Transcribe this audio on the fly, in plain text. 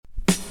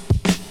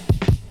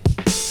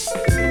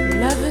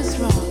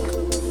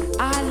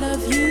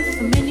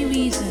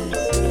reasons.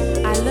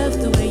 I love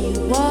the way you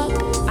walk.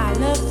 I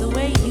love the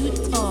way you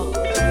talk.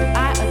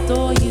 I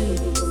adore you.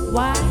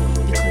 Why?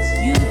 Because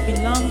you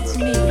belong to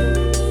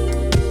me.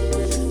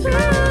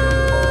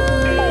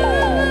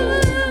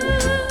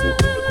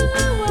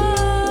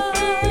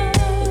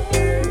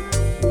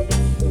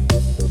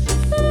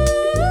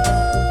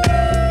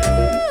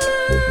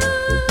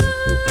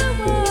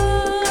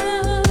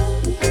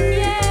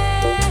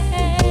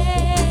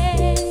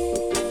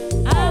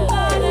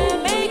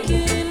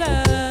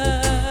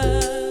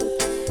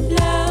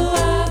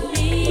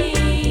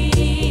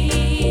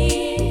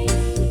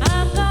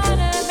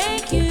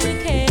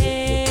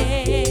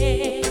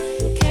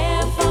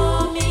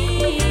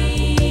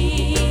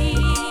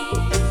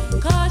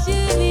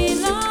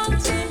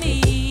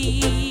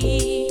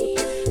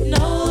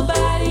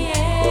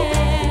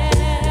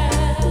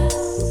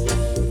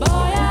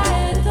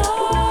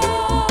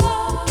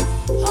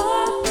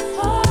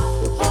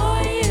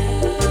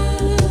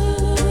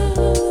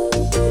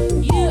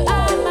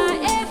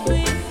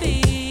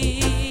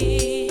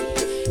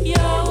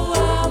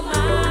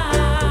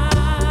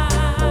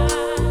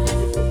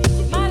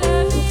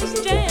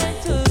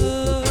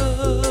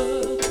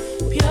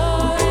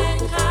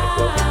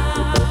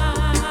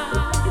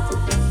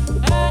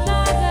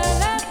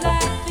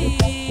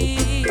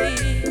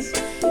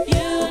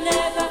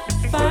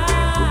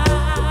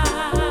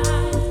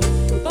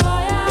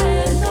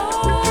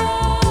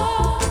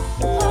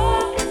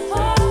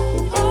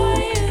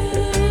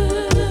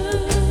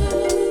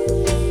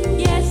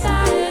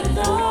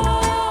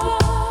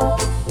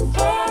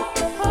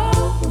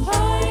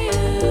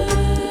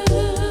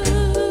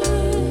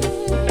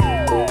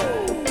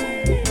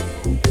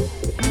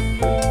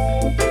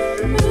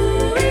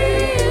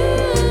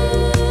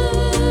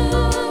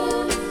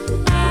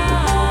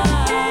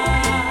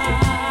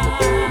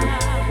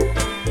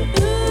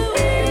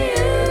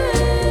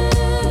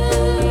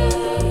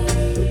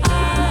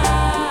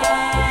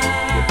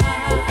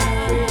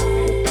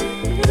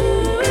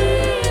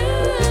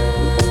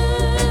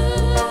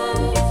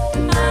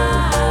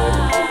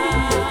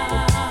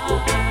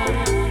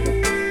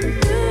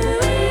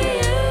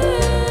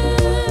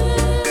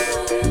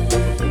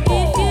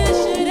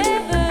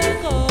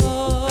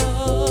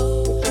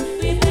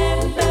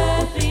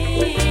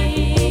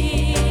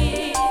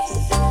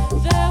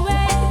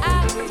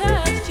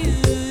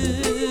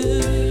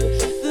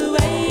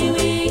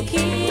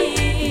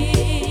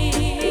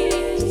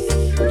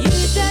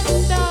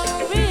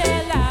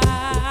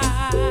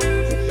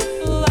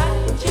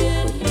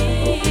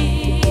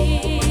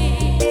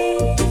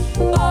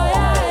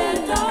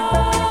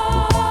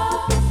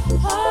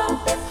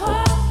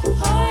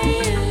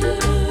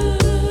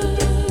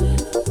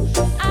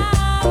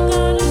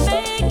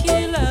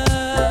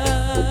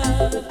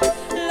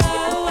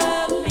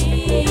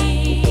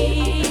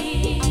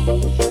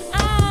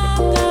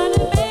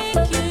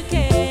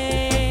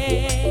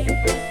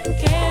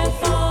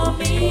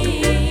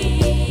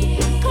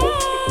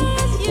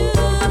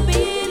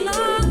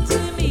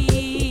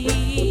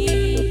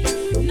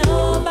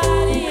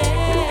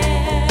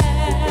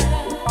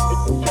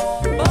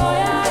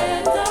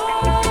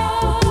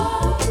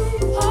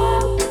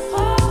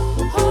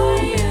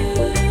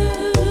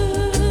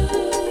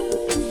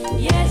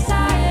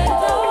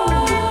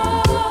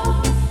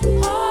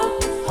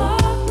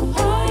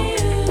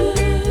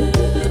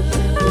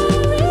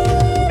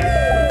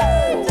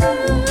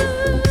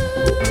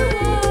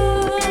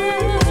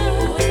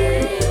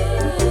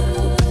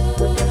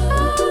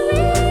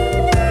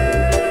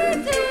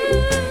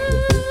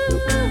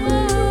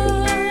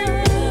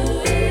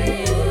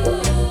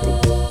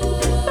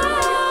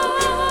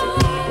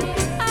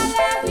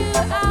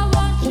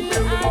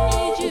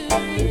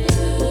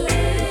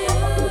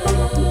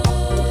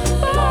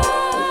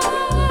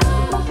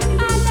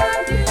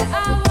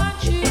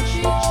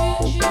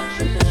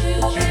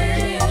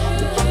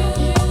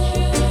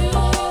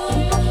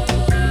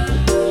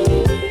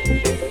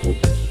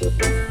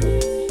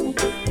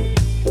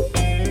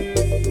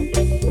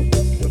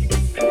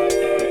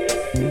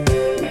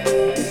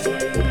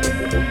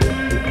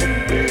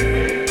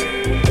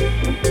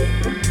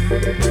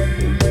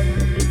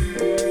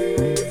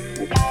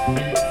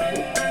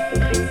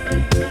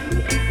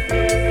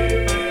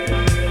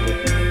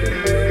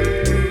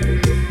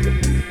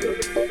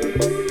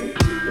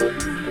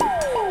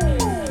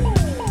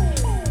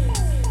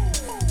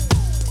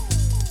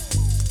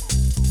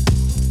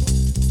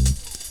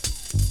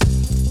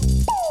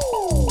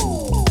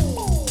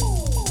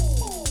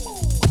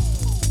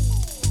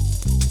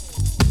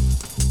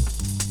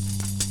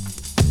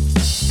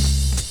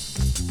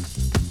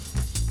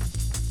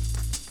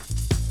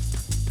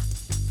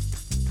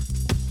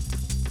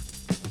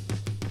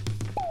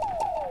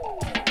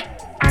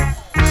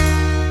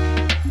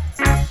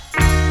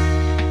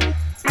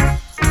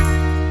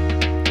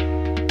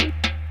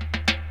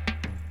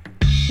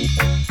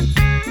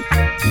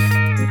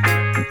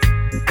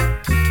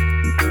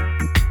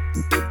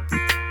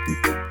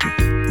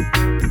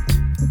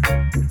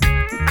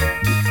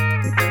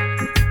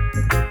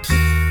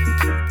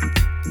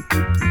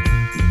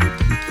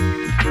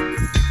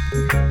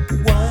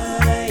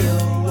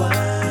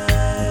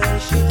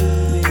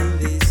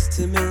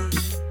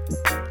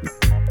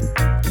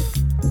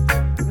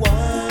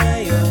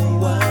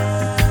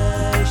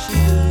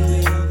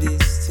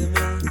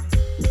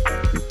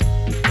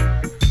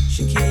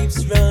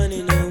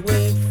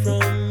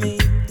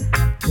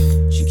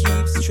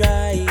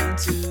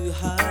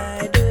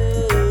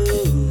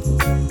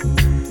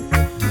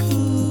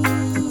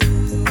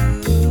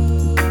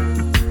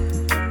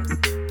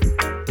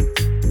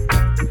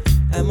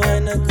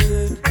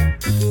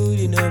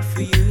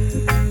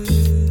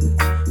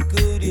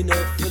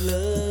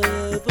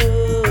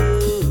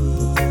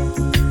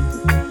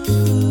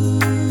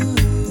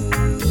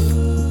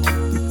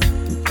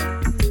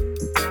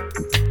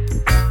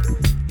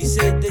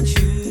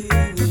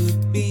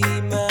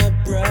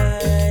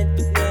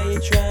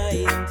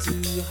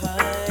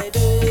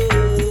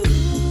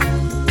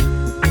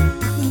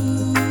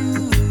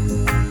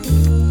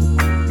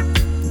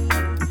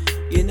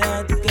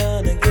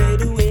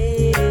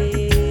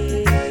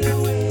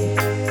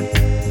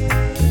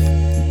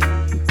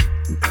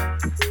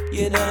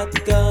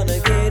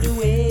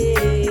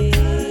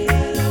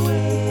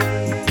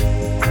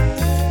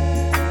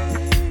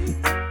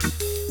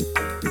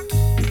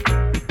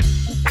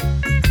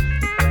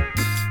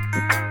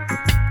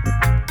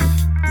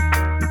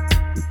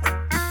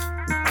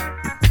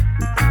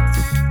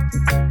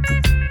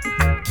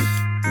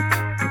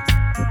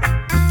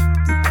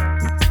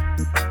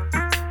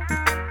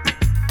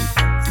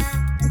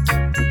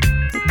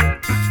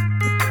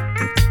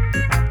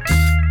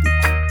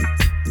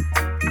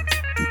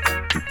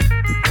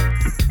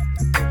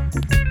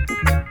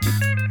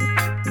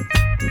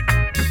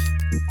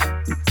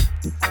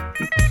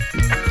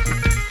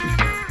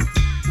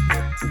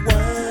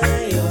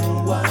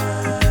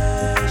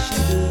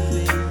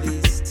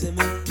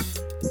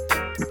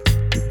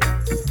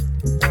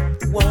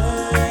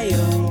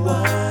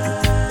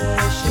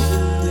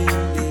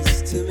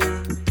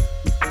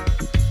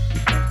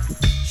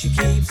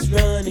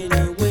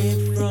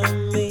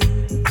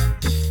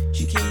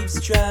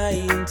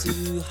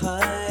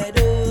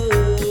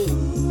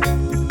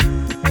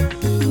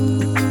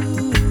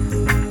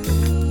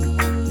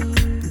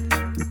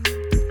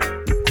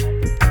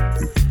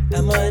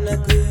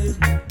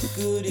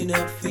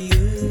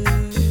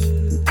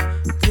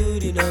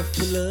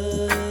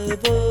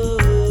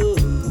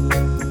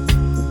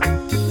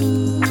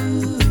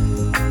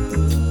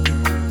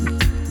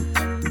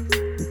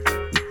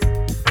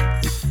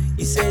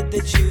 said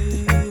that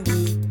you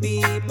would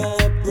be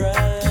my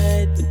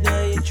bride, but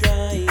now you're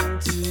trying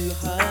to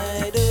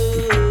hide.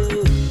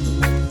 Oh,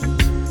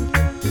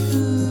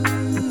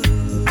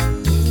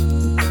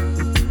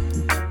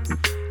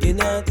 you're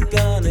not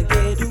gonna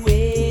get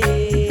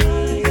away.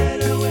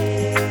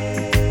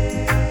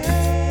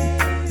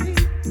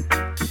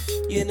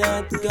 You're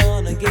not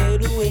gonna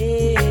get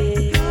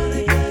away.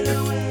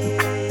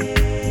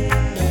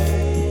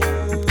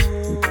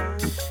 No,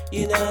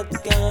 you're not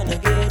gonna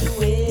get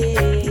away.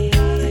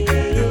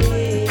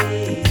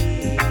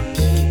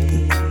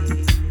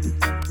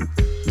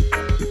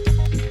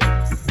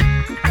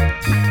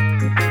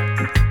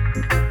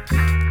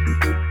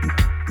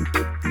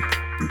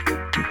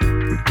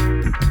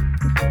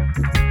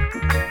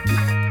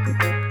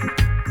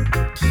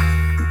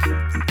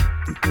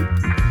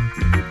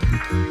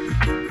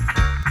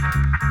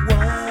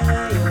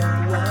 Why,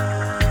 oh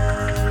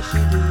why is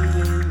she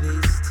doing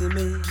this to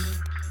me?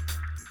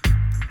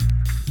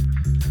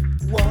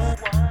 Why?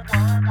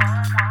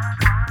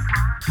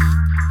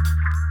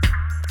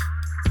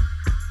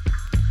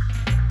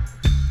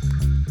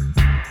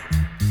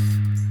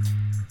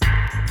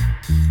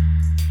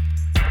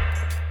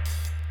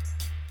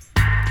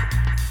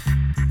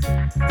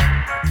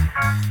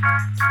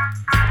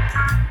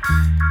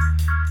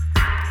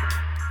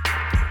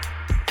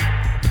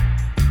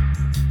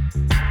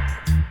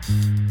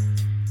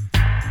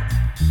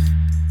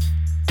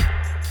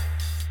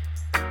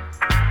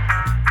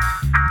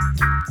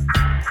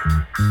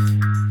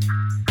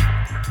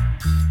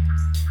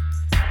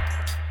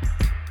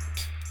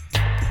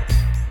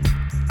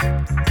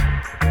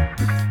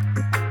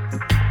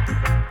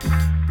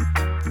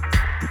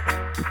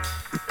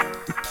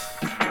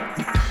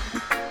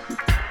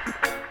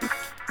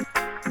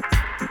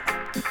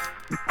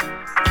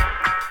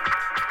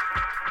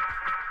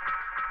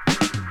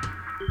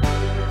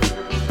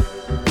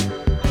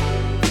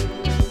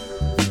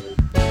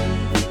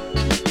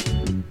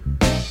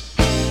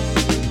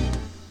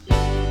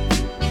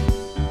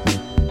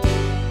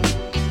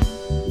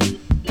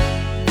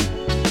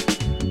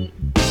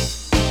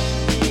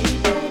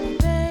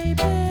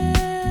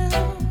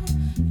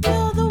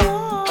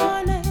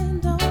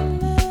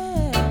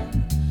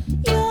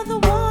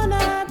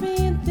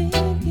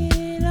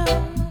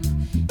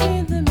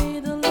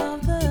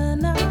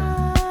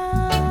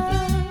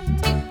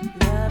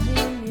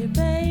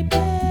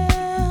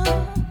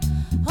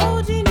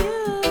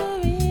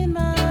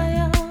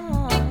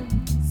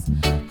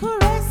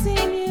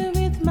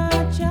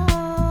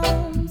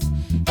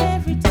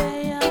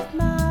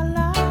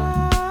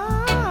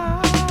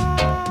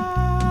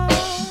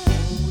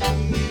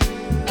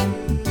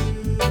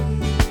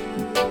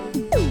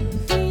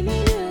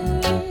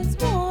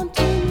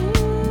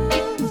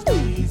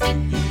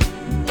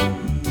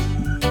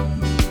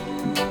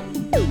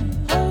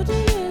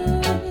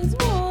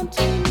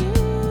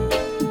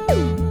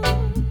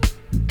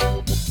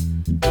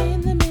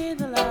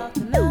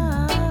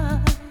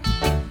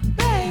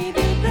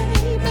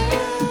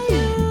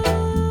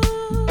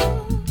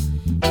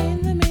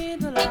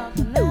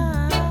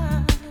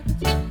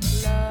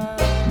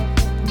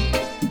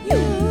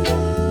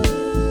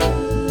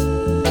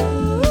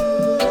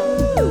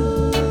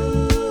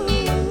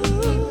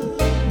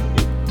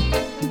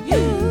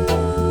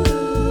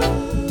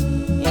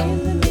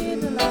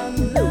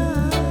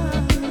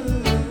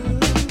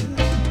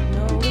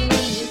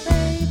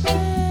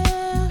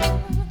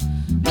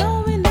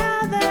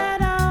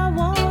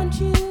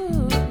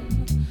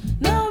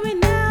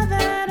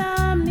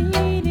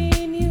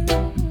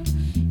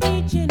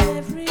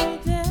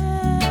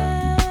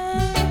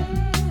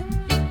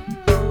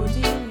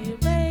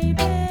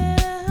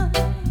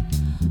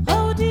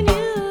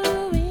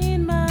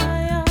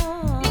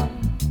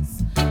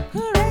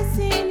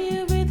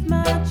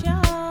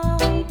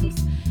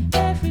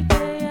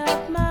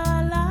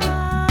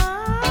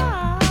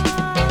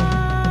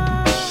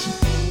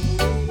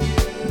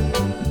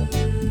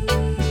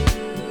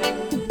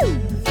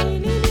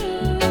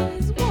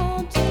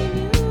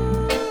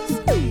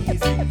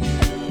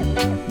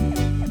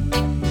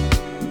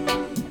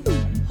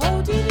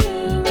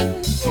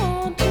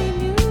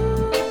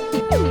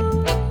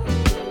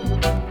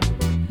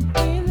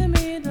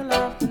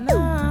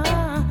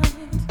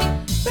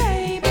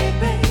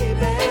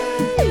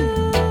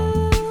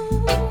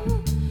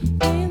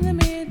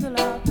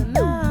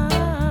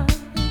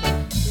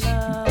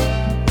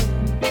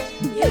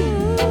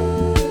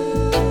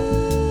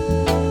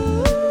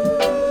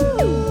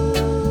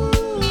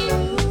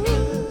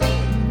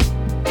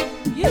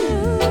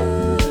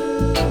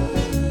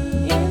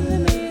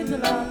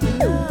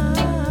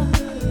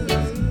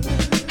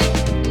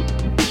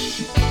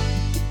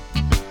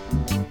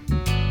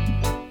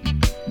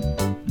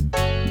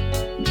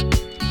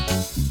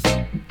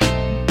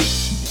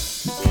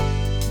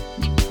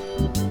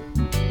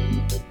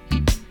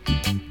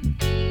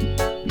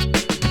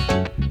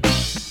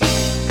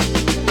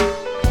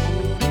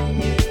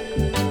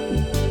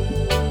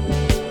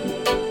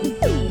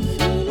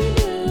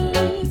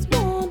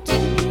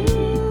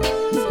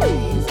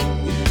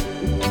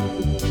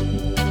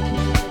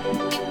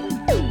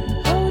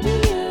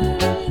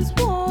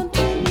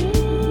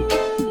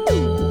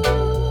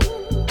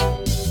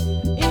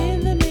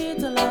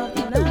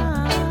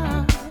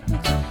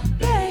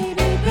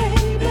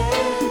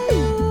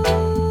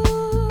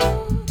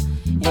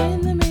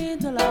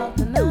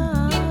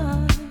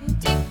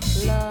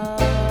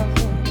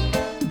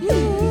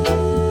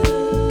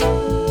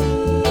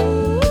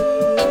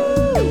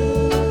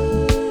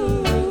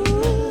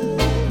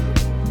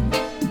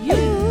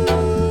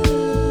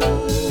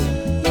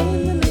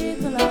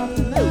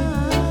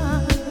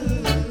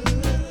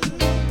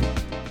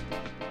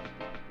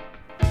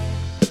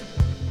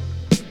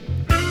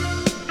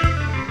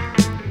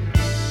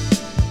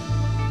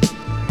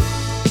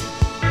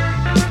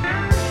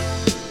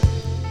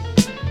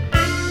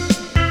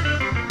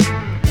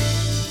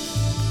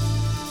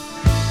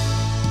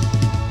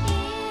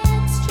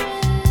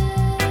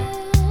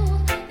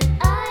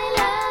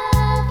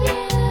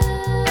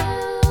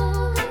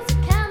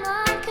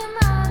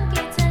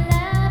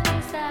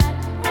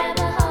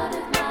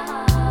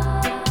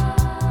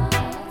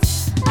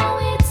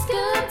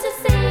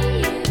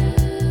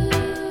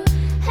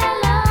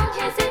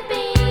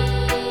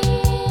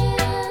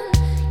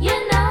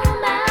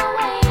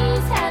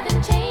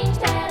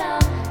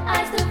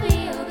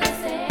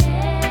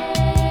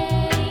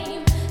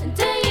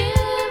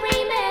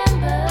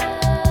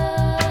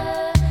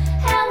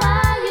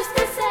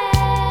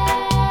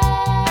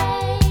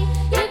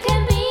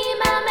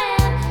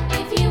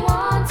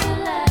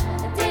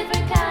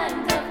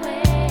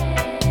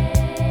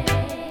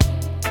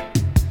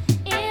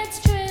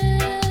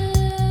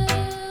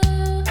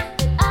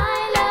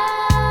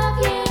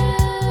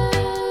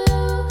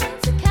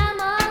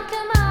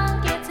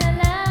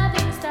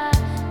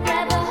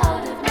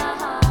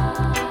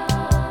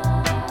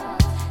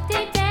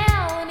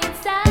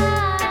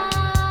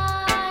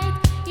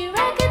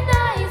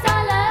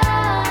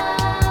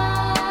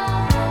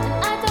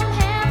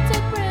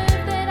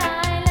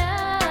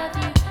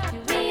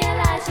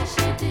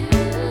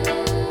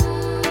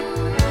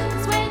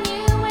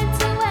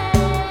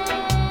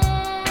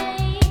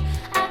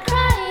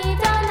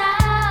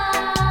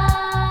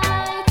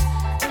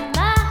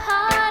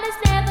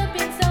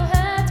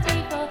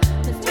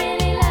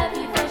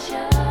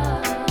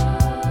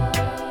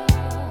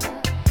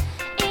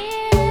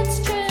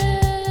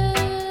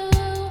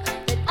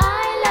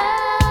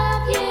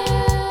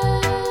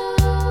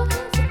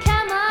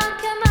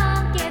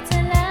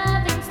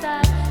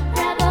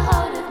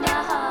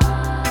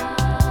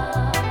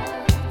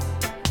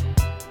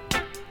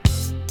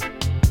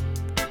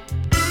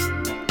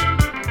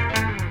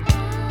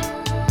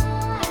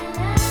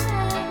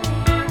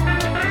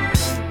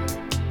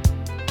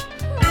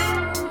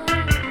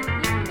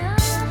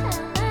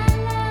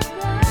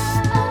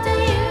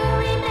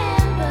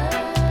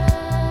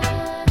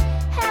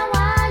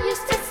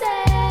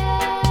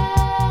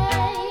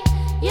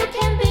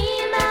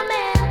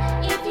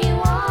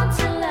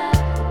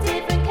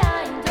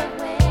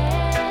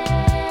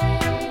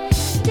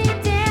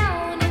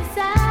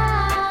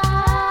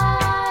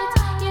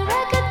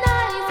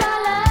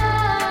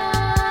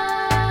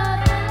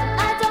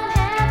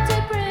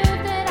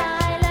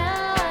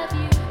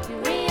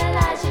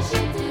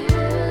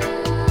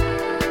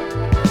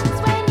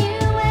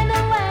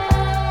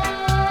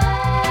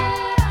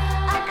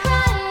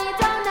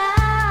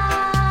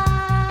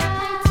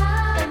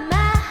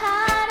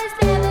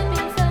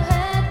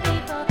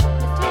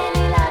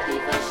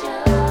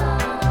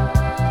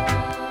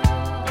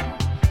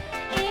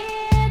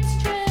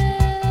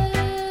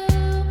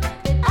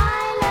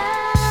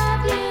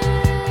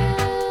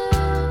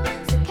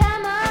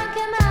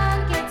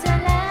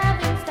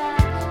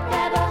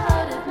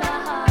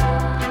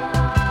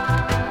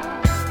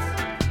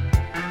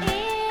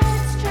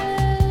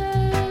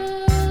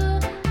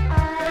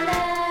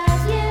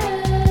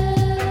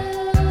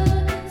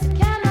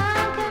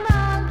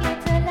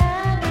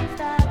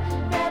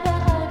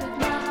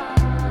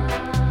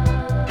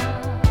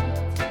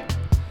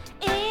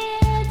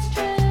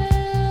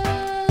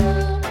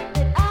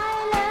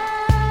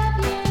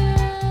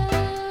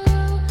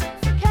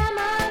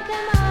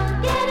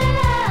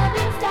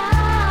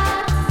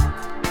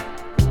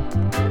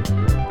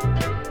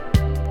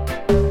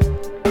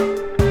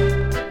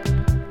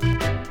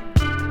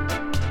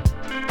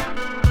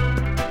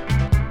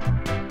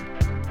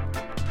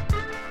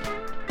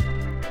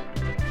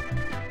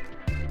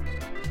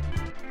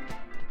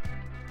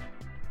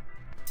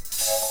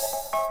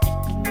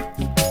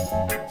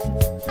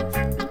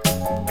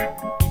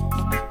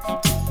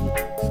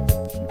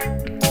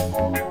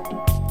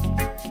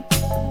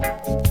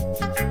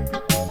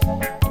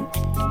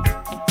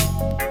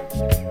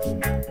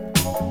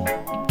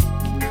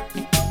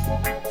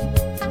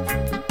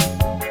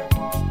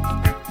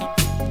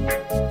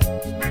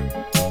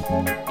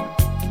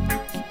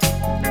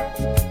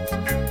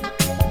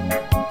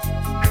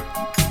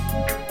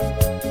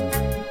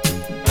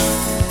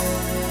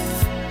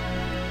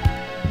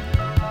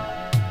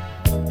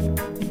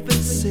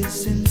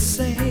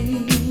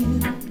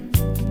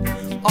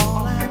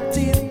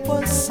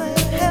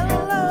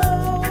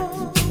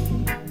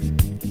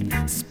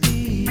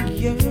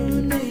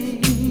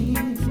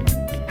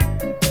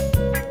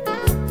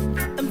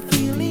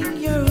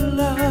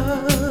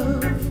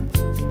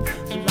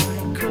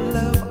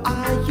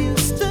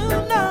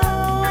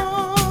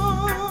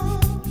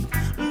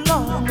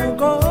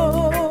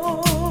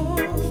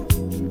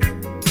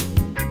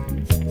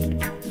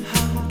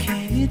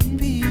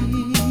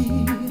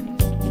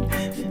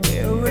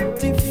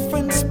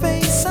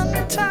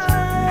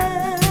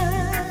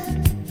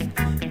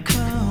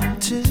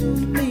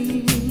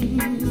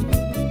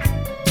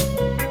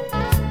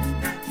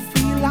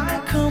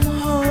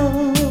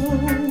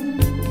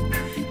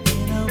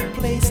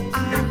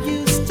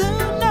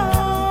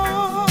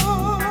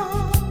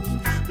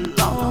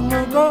 long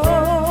ago.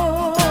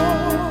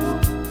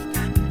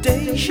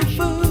 Deja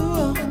vu.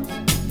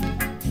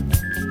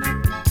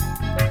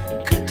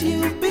 Could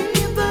you be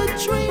the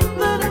dream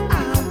that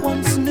I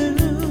once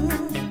knew?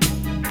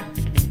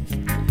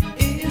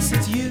 Is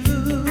it you?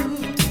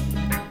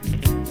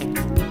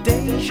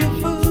 Deja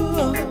vu.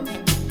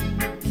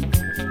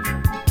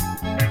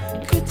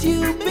 Could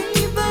you be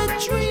the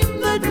dream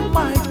that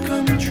might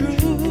come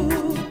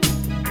true?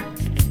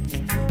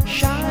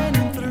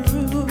 Shining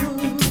through.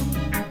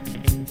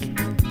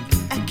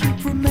 I keep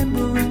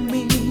remembering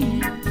me.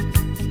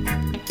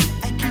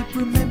 I keep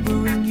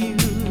remembering you.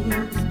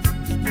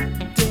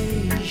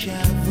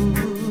 Deja vu.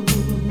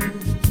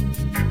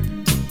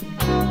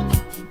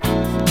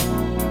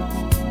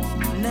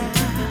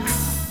 Now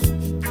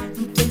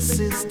this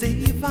is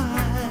divine.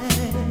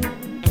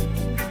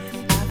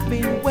 I've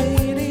been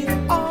waiting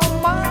all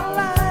my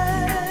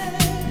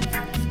life,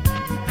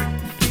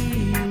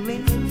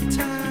 feeling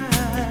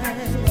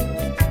tired,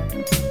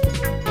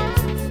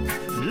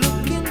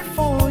 looking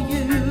for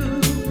you.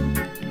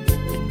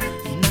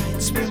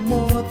 Nights were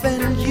more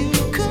than you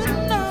could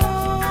know.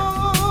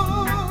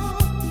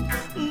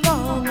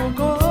 Long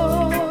ago,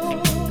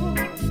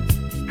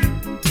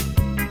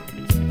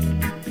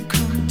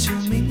 come to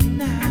me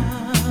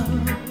now.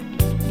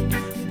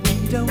 We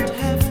don't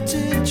have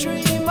to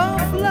dream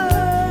of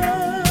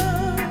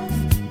love.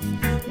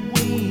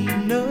 We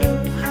know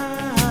how.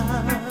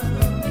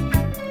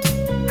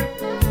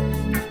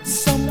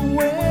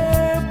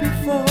 Somewhere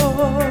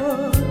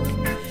before,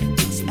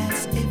 it's as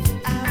if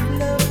I've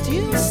loved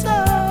you so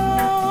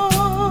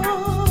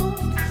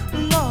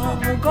long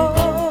ago.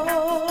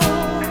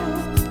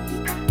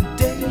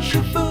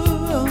 Deja vu.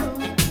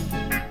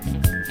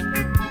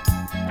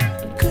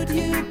 Could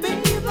you be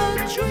the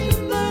dream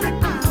that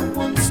I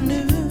once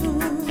knew?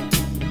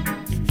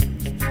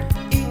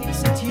 Is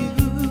it you?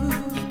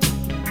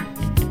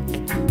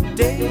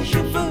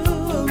 Deja vu.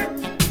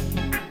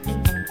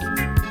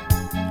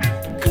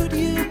 Could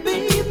you be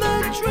the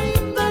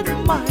dream that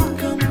might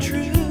come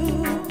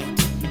true?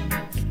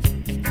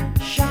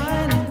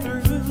 Shining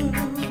through.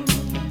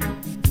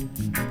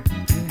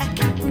 I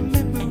keep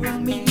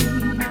remembering me.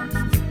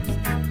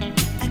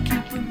 I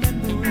keep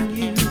remembering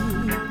you.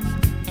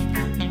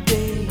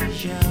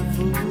 Deja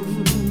vu.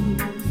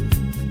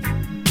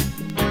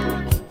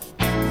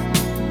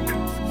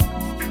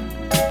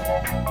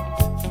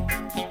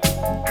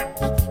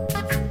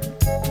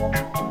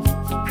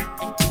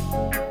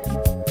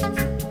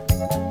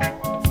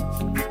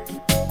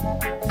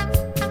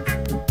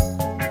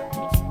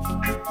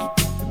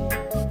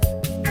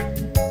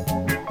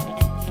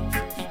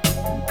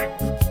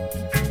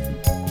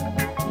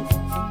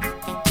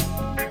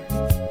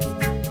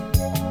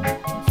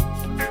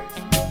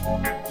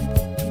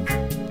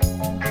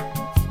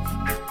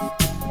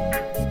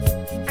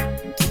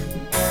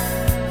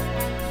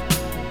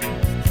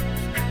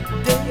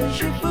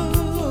 Deja vu.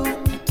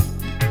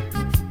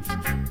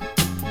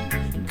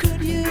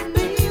 Could you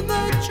be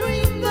the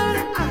dream that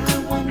I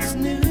once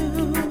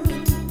knew?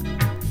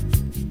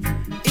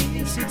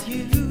 Is it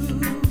you?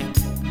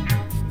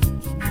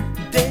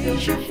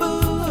 Deja vu.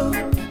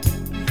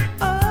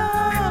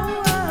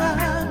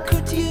 Oh,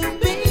 could you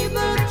be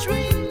the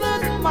dream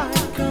that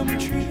might come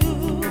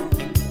true?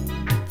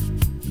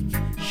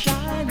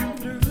 Shining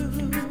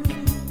through.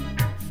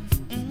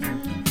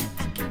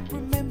 I keep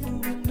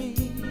remembering me.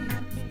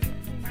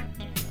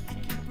 I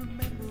keep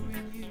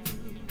remembering you.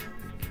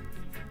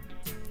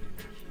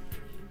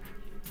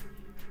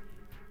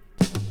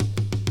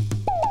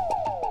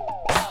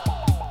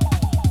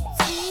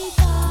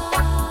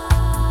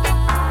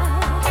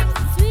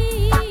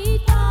 Sweet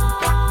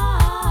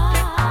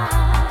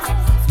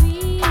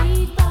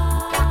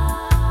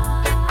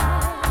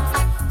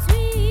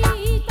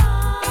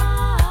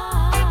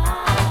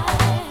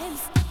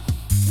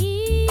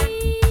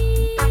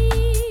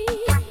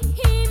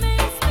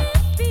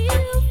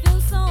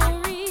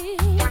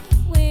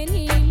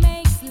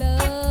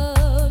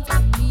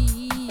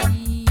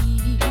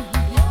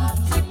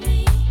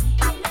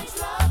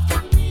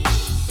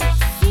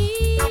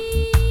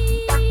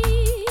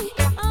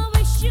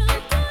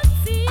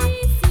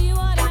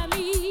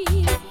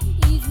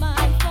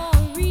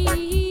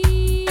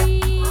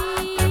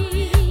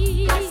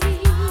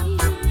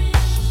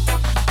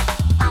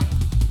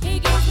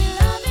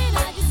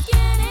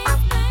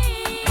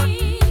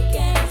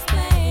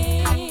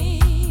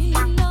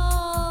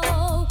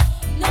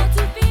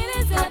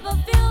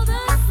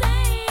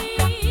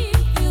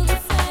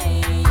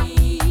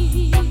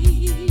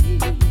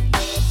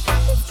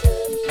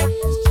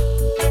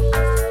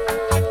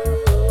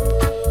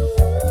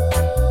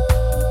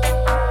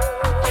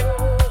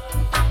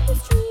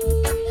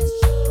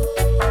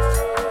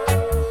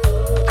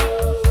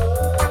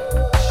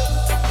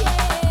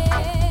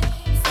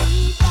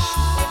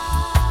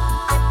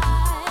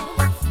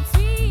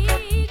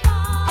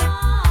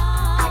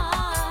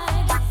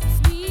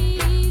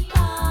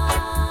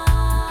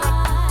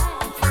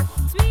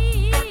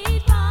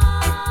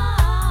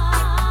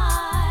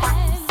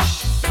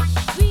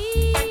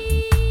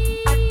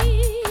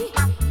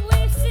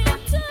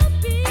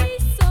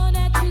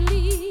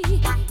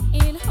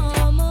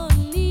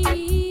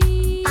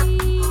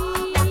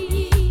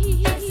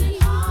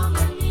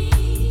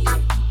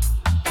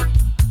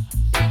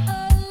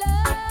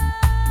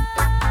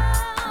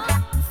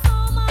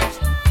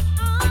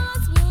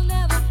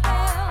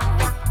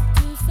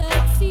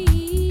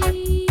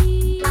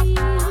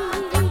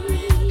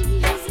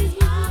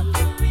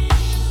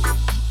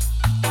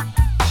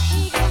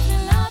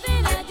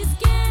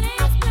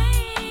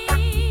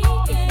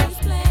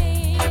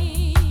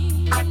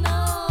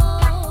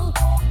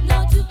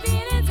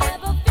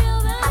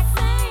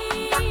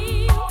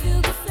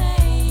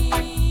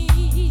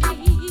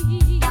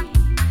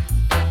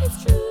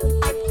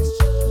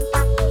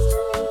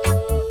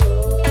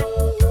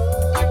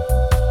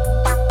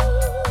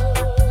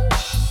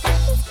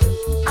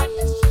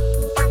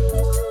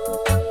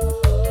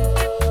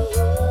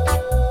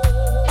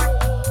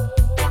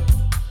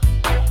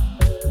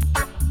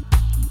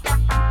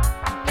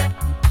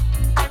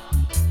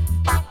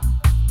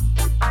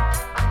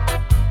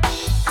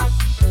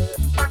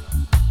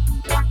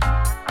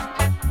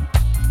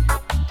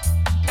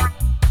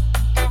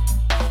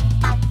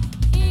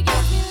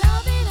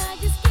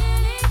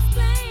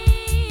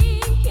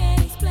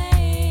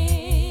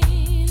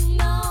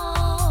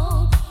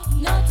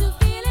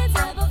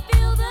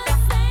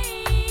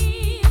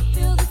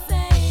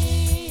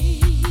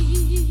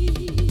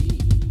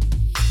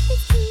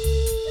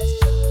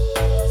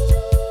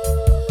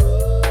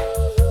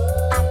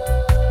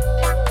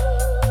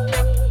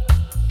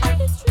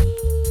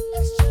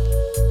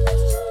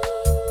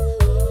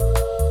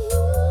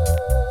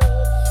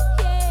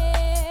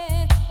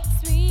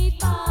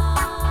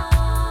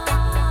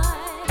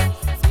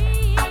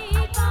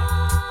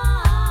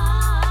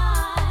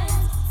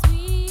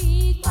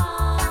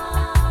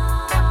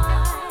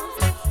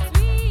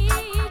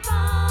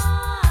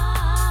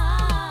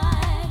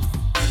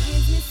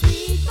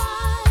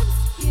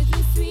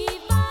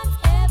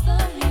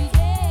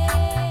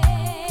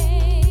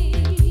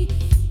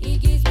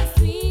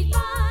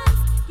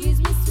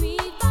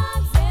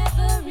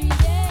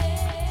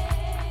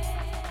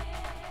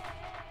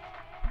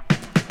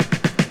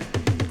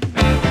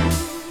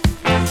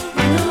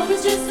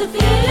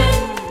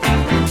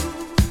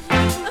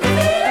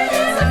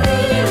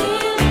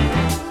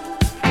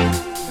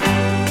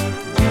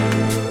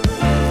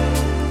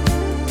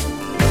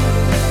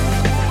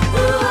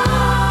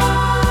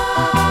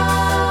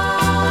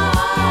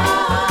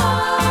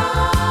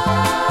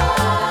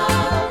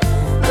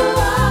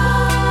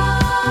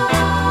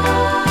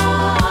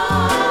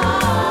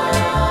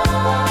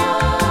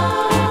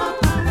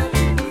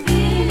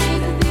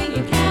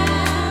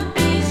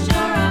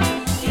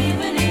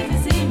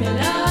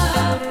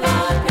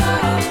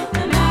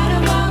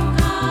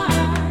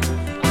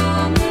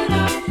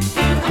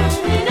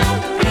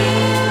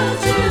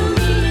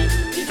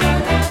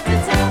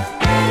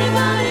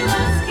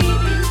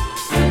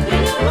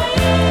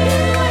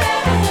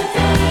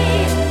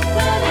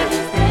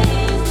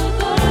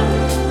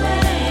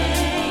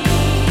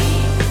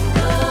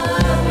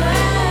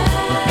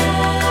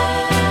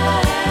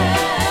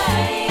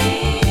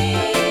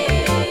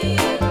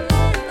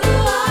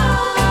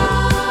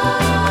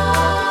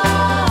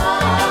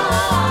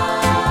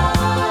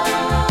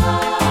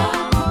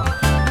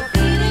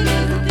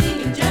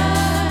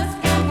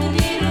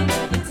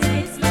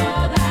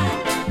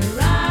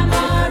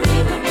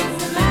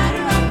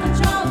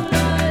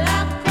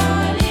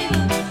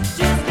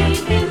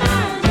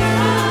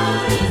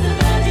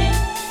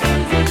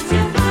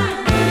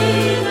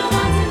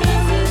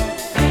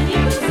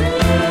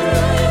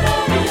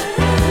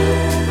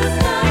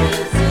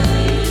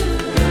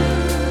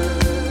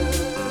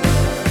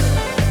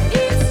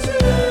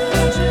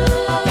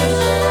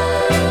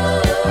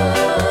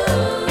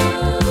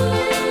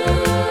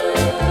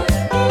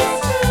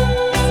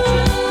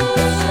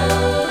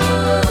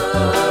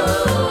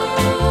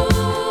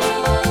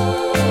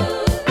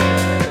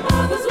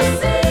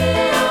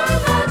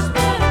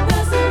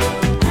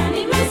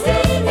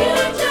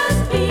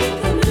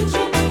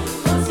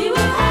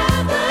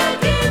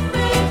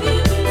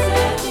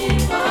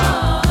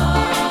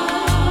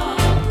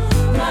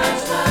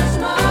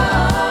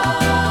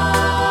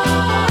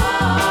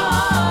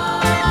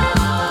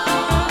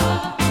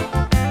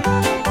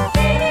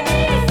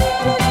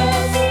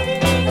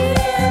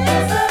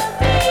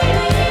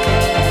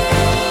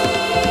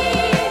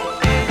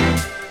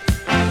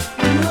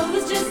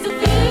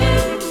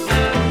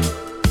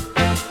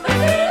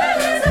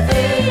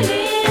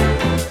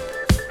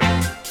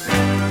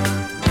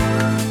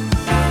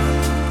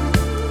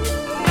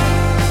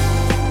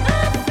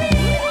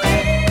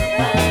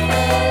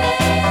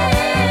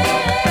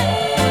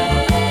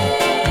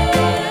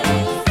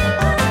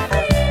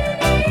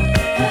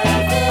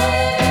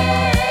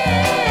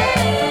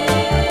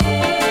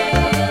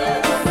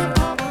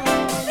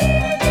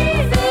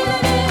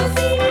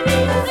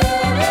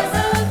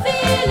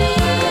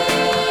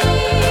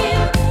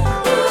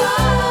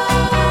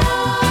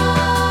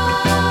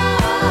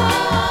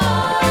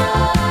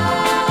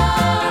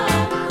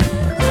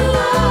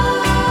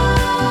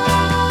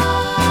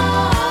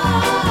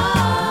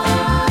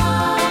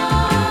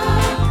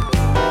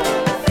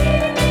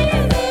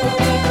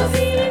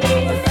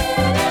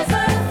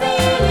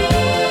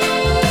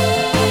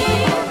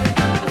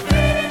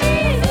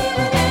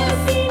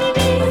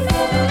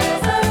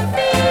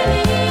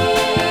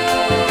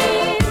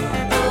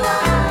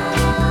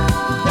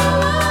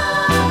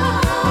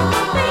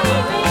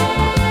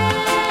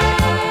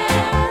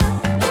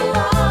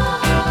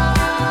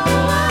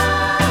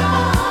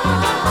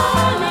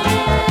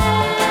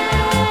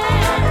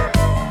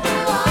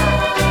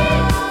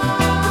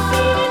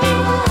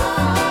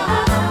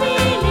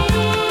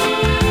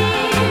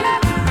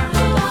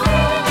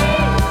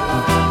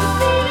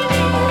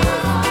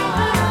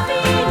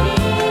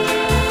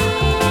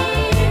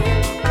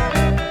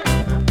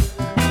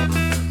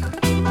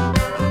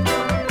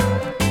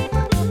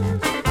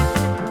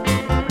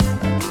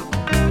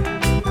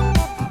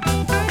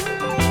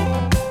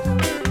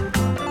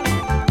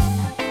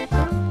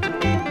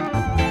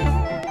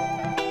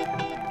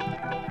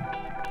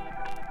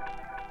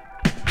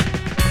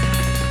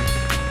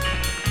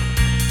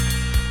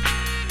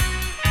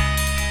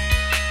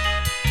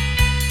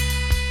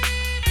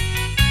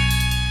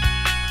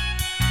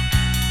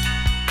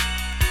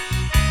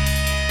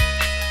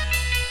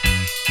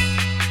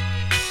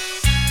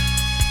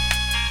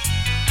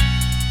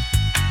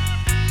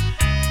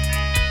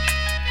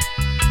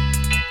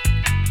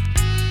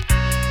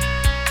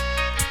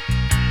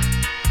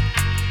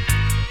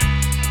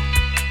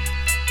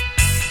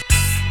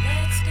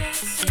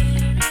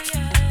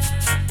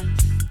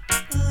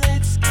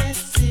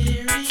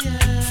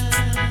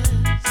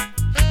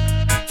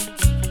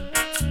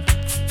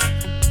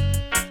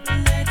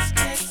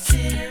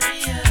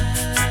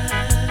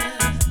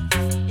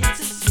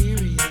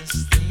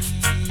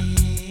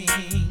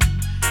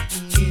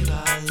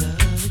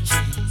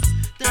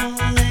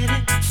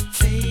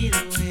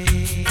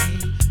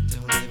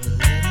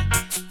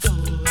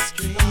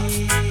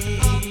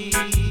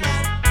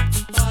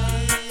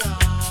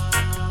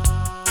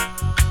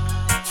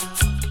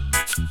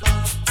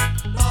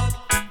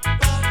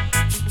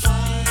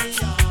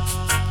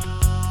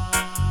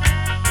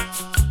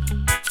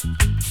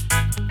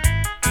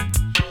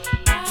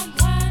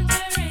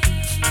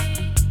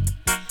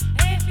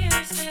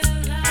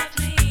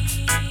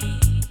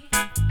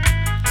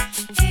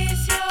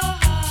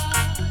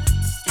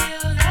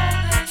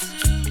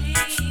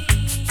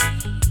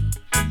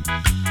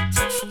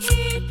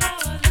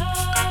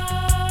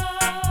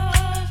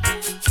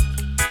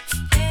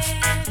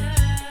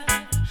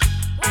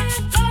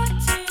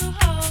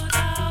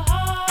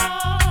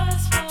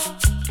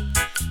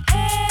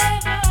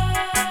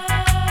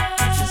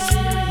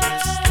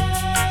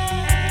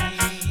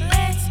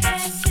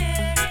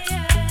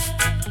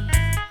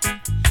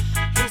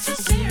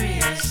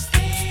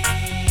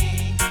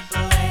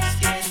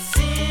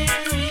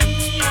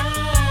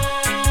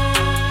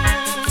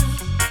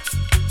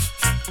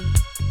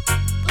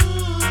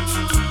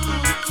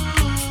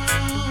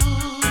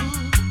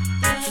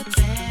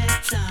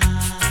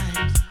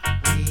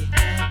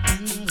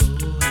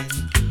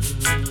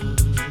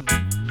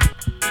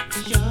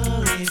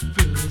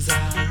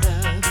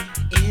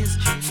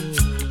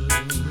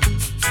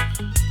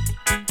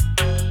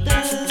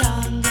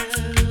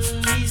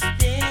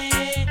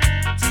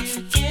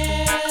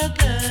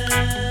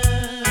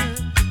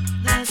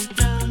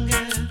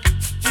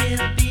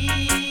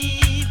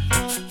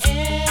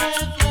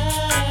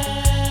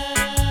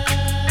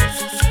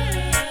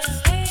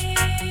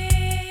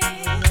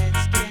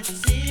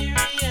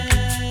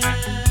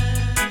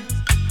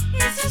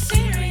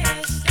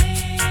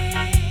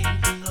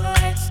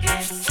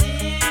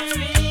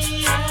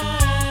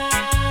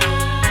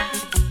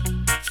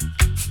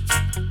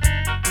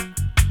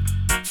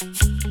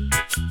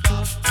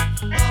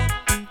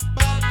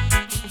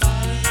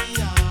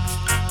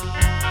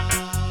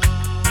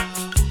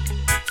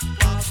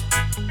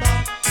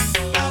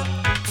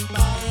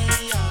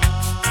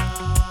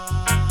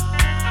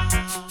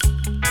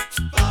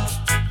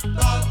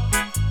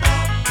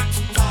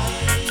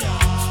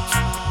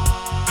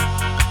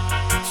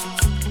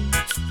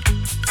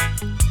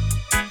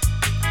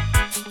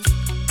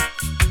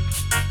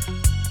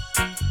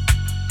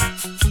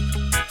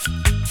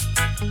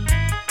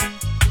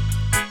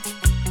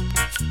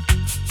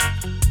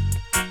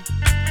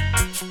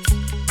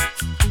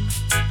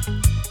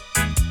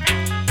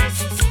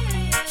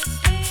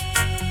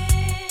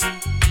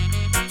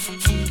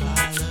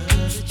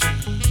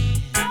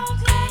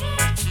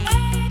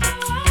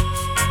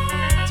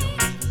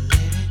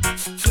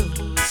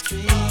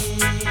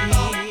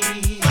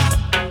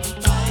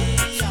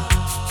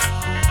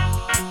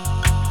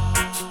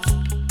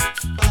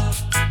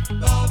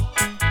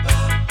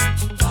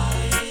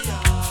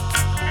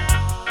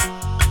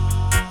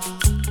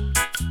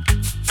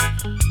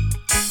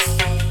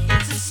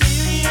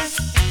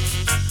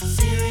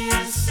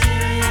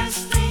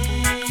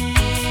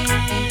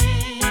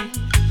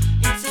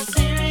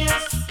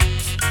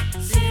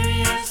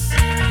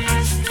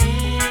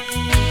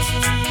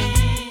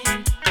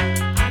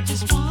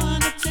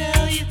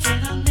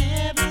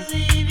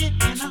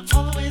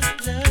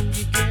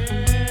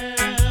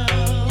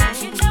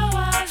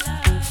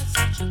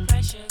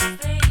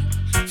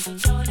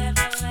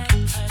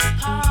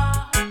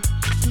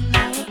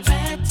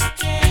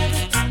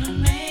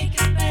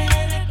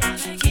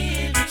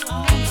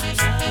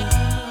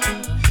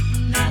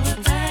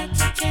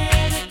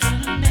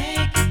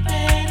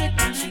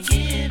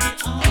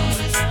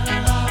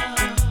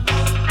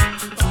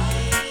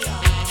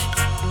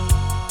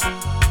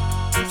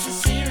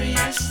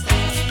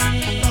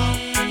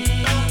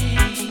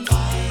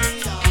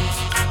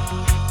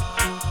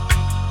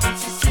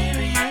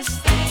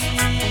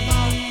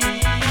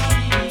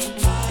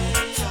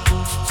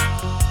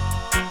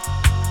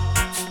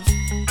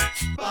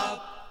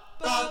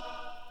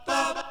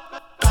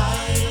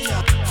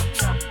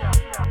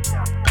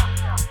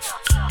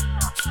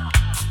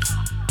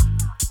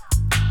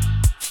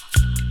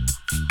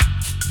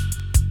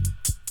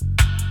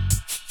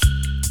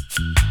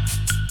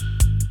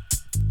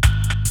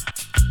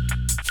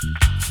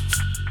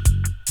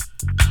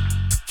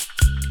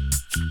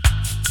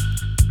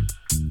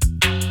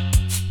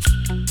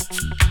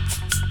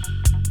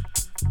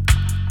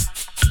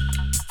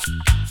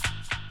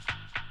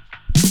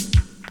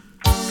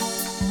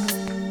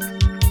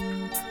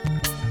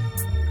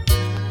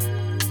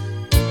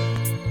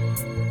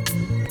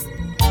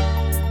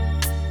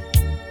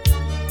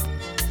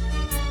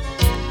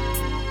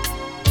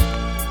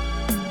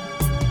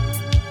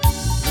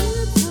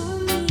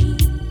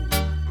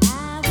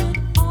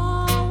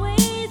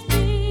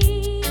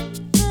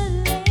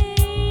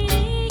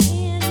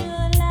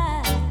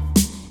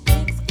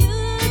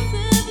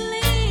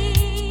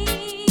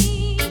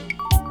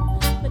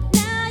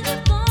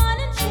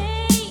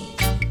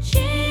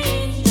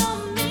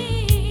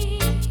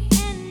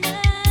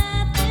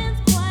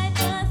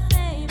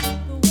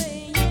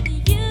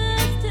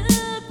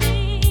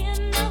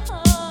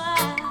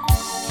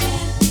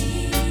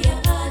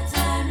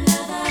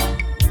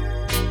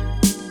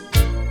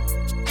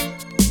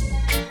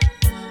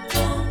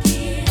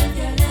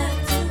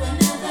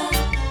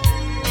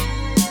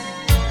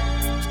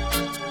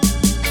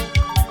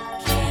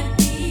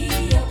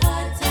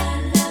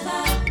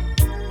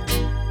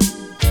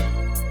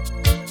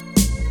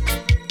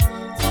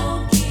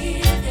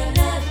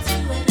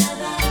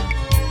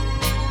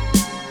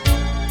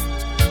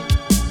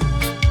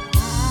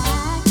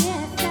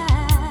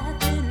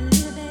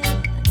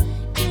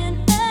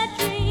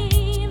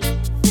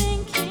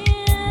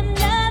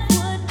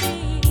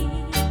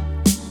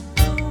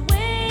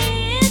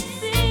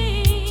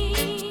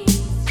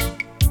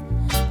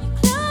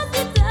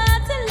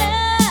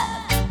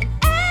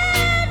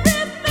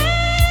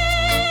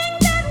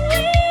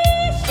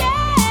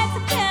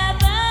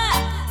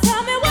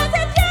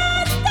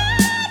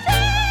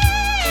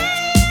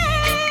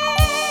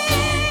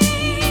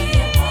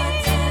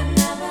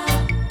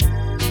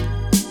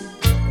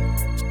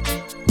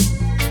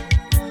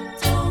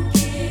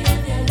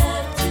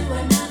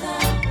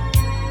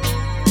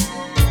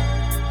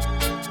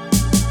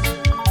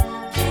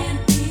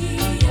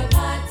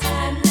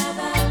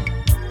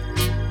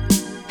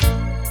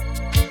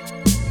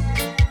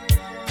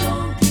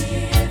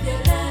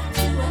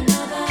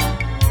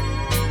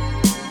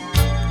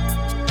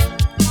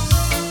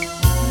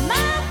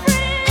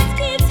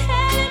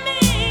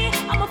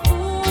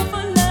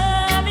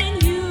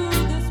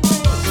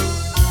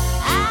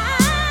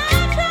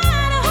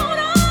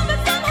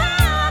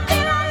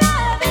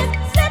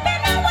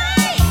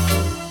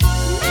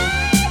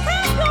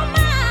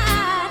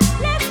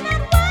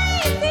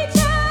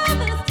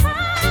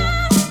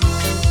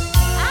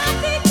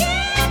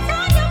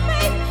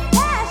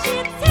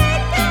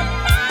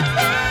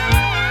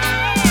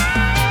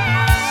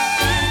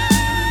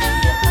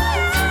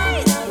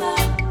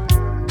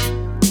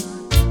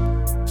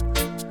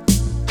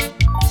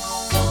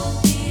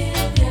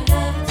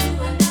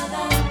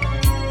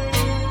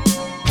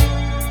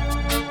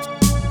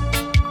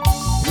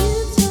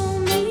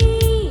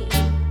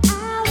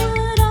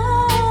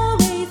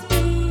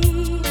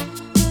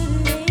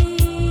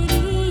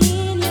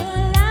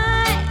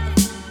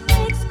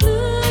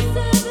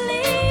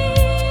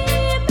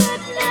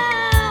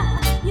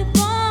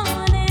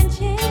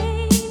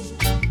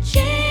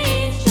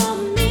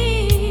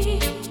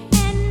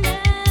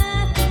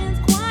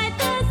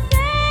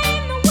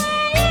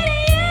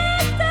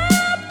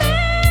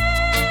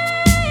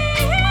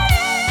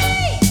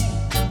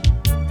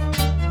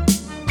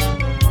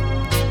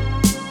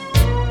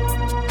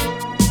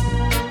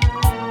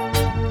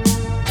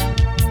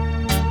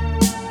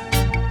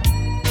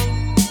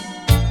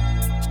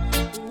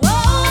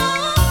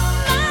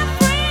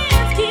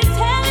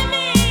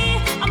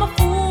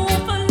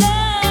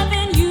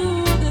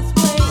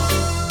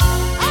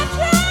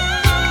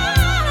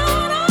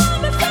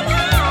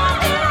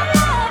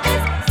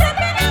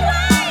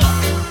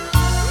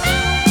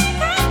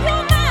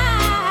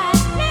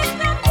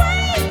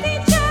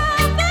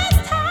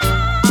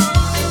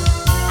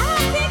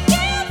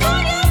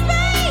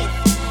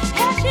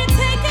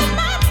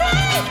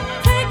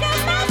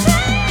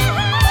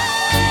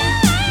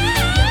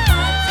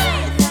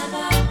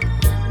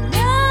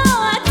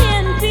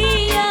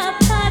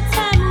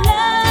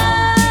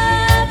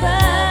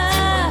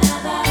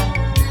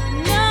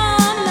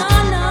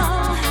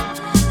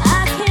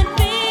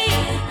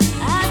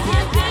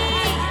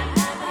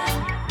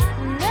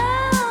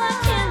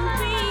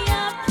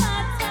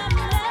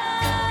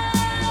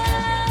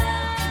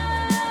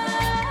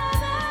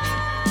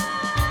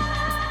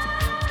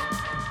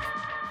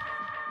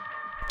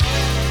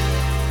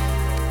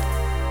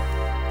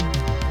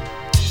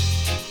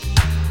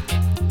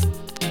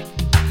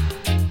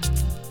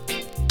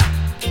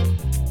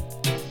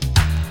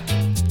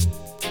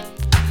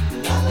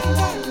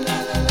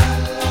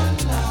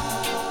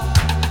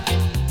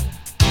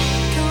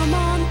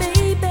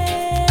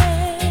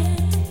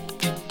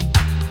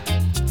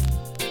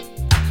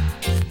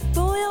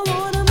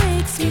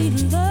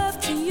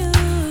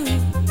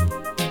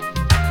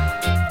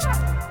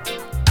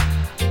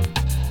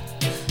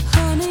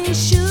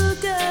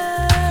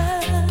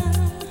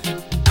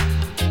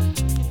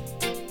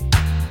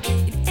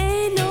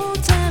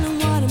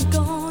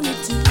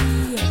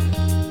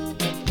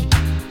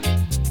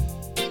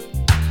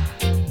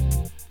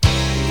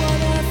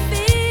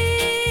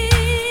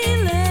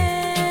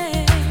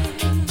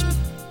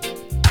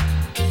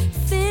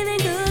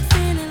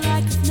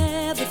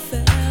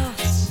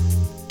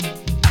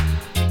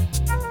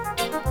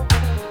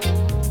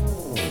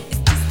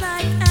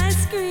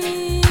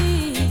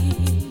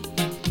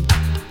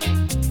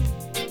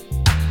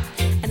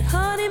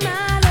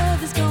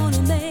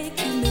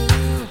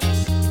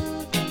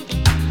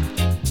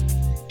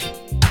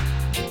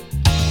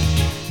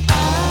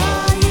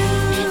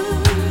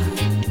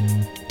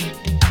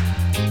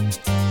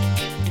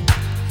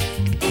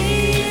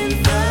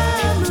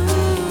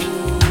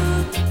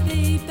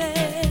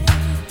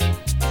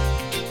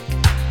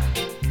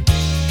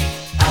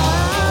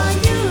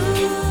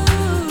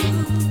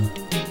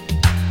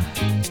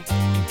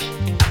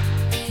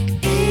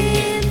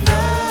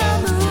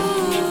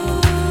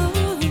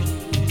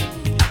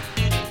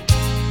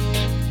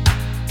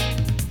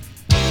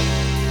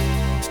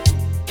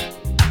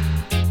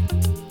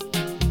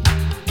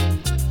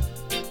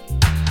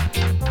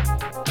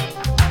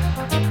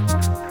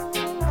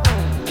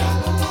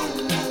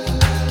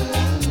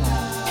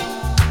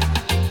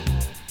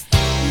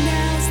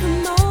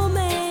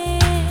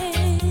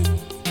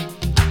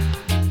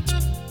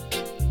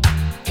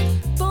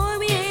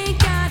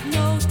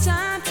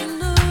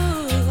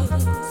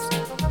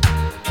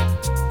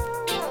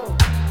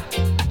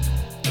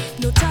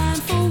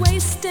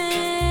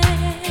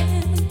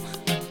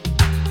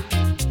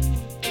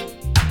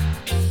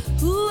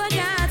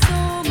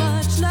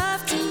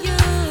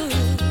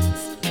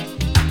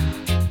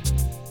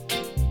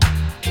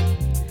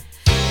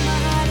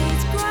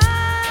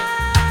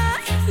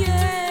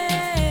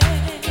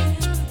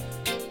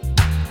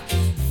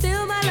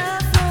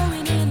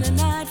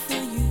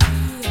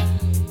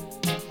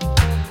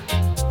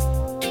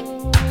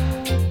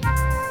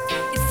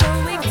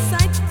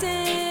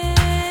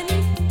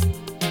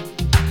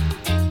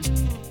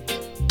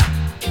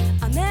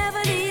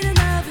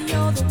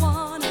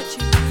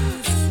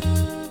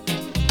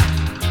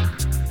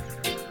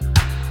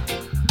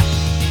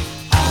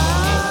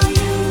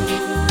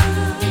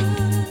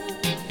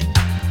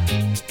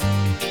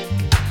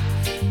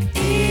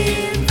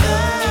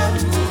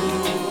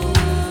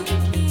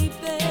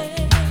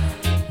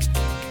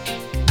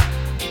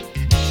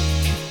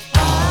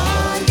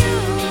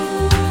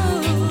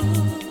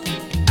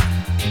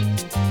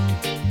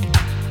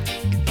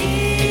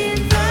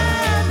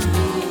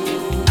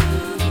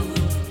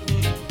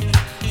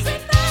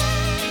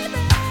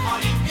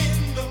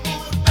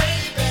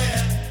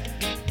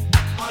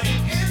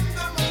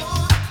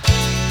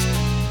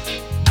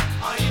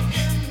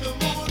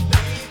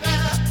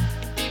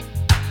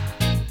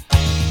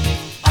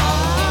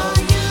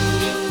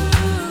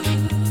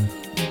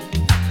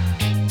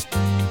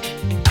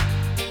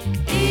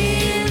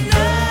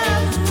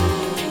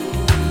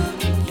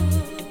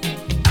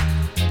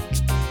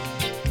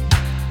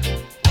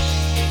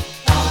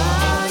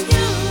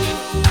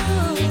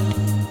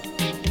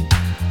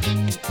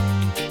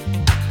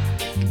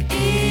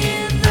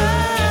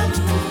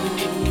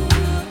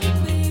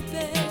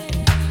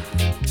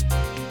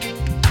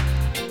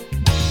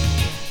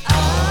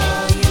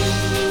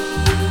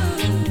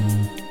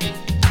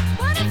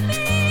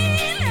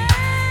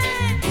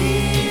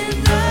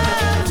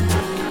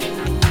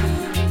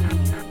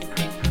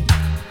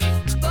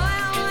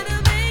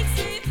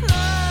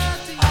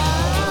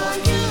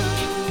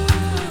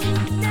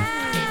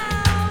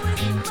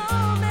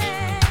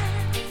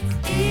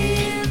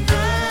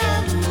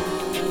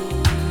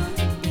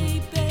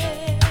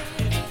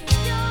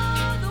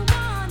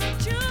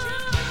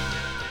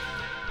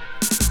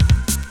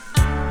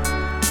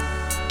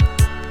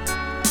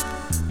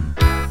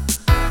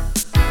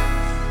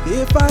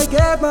If I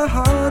gave my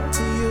heart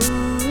to you,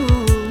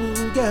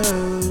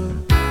 girl,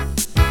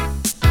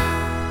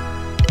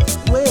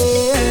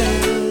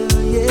 well,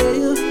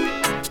 yeah.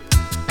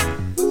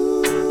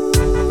 Ooh,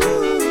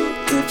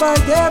 if I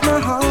gave my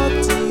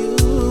heart to you,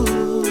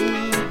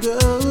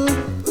 girl,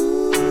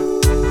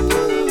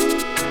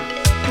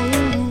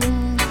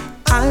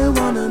 I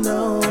wanna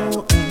know,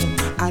 am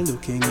I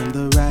looking in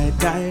the right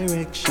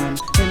direction?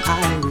 Am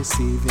I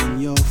receiving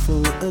your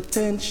full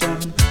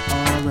attention?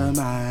 Or am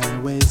I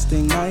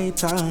wasting my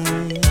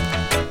time?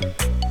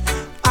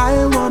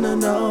 I wanna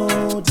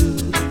know, do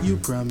you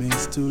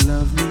promise to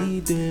love me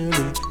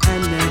dearly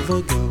and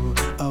never go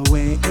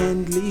away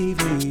and leave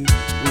me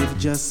with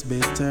just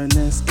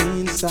bitterness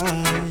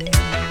inside?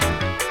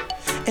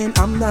 And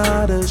I'm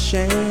not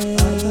ashamed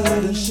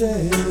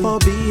for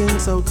being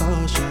so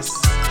cautious,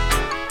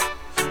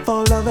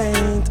 for love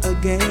ain't a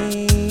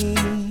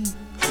game.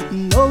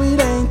 No, it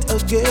ain't a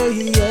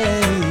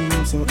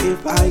game. So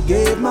if I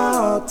gave my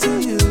heart to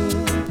you,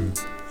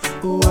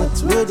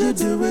 what would you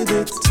do with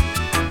it?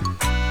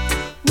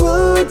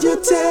 Would you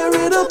take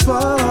it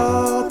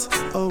apart,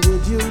 or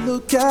would you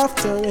look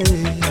after it?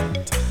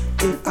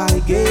 If I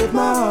gave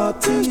my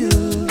heart to you,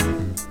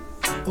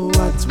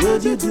 what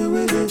would you do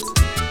with it?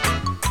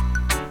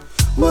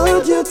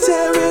 Would you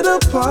tear it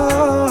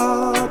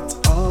apart,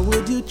 or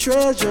would you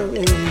treasure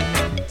it?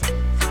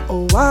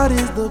 Oh, what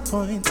is the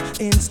point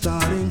in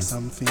starting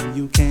something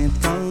you can't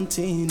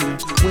continue?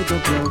 With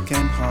a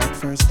broken heart,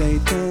 first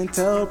aid can't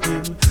help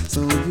you,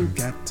 so you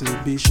got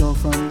to be sure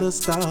from the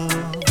start.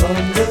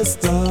 From the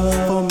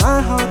start. For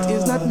my heart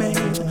is not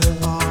made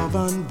of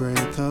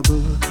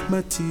unbreakable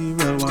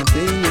material. One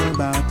thing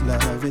about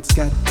love, it's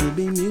got to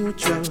be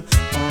mutual,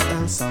 or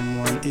else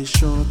someone is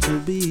sure to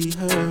be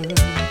hurt.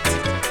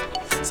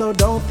 So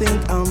don't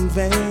think I'm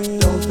vain,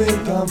 Don't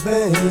think I'm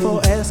vain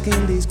for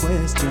asking these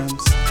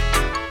questions.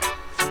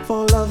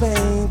 For love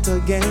ain't a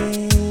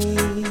game.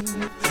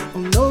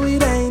 Oh no,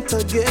 it ain't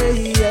a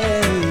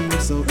game.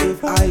 So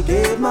if I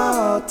gave my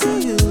heart to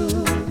you,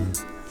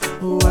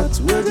 what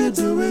would you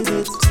do with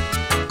it?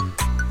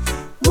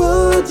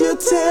 Would you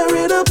tear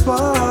it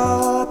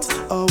apart,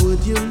 or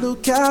would you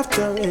look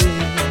after it?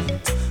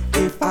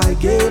 If I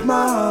gave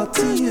my heart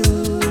to you,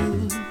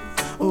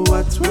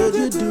 what would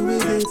you do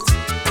with it?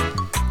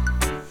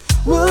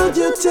 Would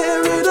you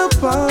tear it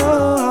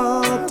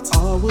apart,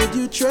 or would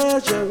you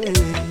treasure it?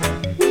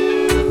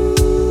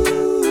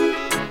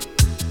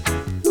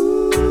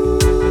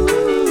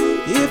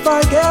 If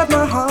I gave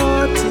my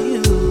heart to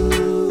you,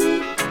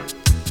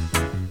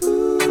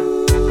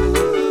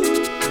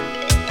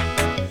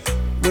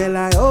 well,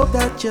 I hope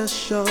that you're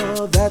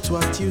sure that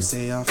what you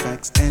say are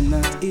facts and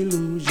not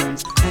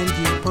illusions, and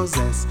you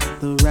possess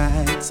the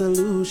right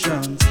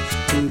solutions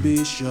to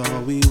be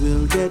sure we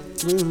will get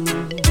through.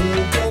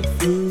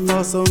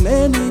 For so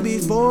many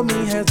before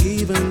me has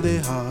given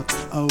their heart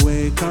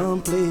away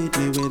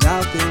completely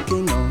without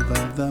thinking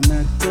over the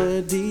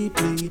matter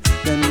deeply,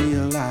 then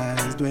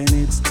realized when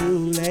it's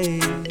too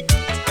late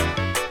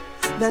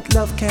that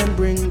love can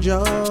bring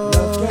joy,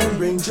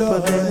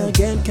 but then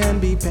again can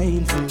be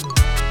painful.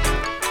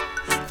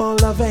 For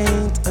love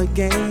ain't a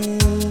game,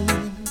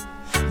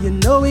 you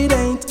know it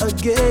ain't a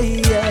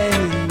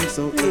game.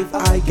 So if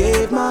I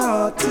gave my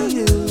heart to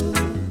you,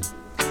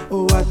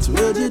 what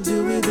would you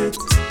do with it?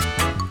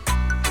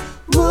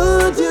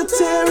 Would you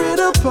tear it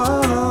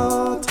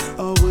apart,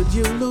 or would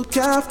you look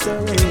after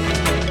it?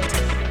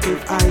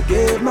 If I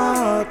gave my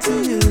heart to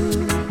you,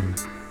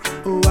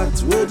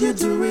 what would you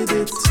do with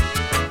it?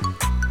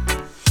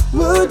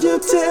 Would you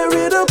tear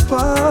it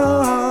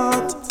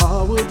apart,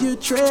 or would you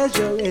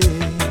treasure it?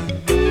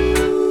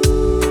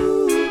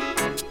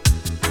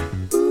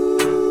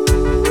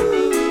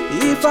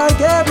 If I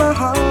gave my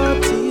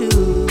heart to you,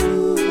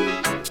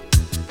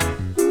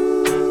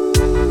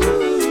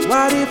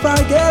 what if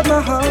I gave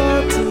my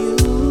heart to you?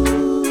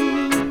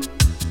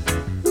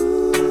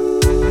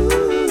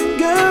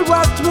 Girl,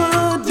 what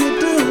would you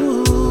do?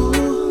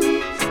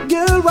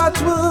 Girl, what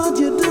would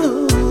you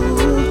do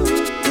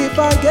if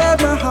I gave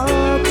my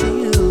heart to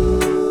you?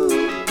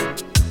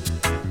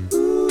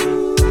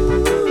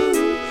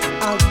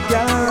 I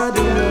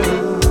gotta know.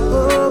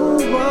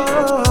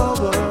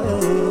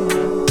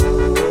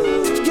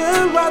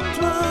 What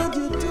would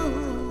you do?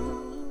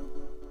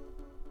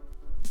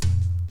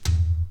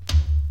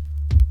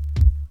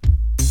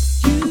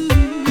 You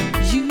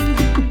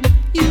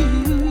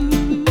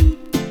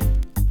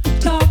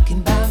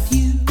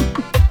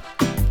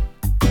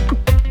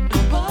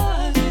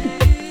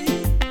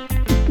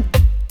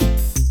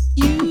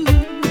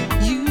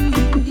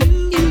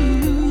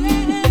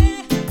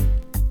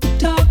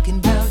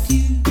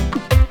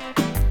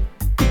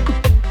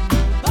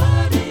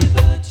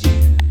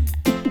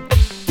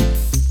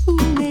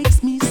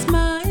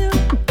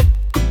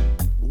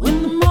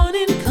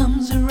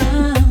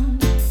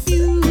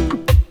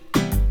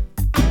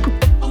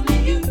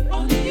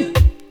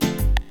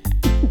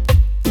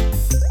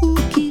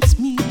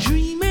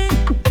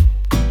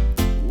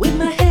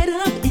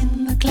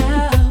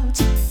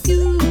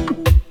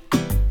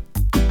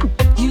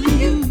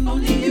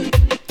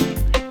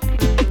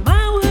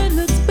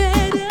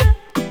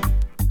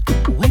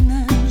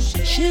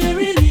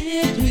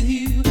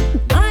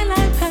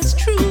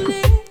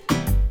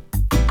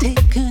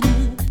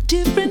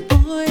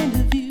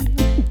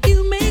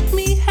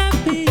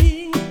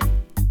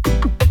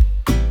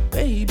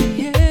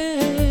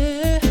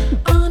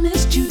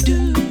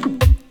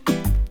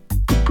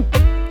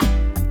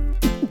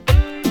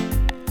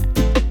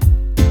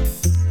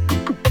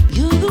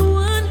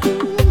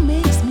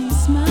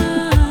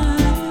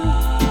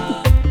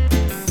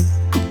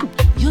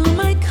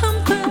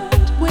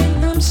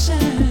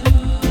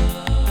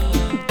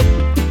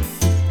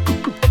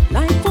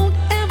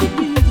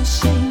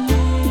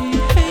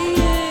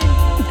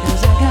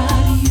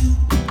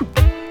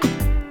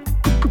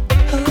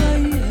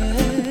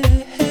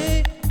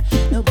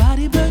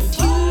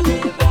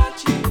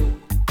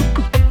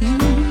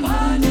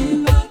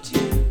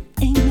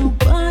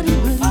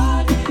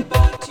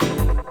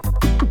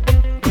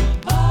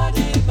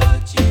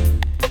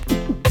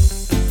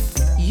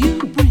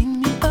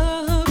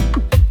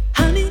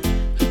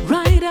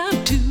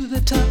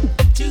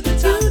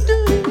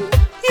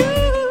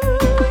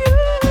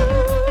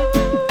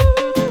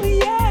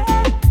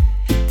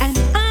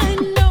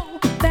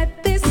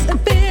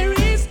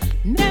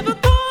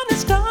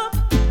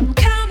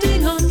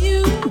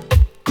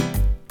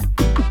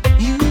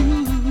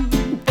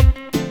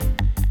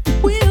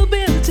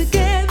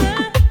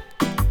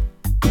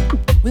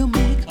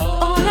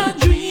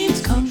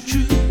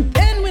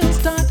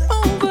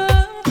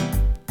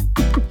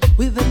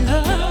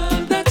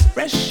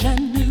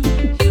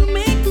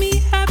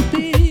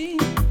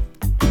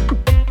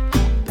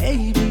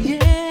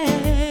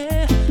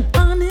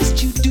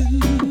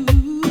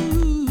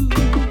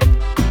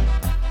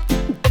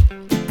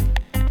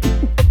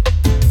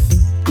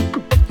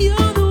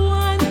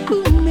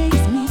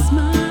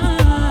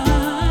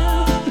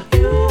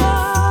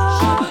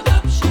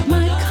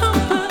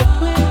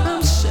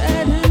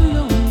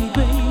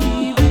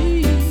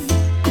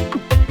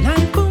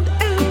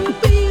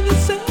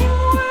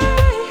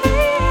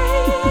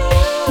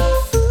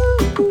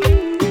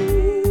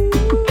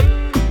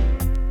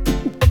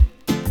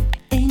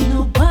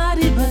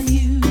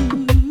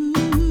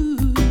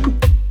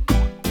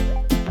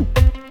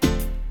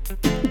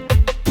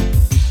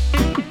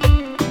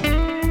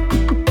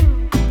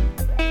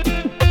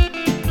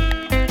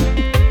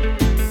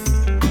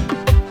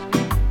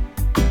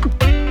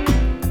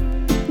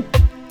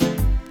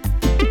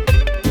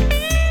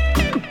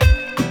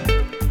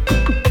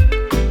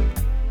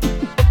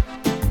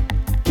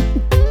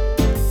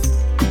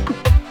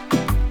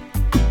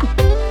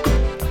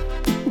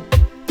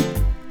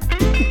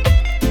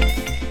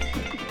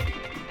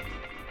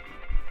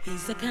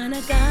the kind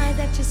of guy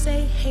that you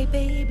say, hey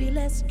baby,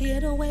 let's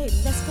get away,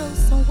 let's go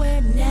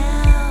somewhere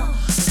now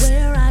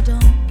where I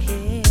don't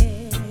care.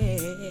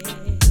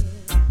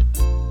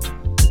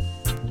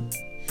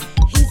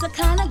 He's the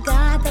kind of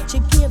guy that you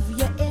give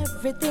your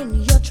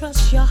everything, your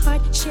trust, your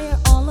heart, share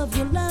all of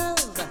your love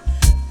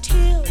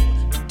till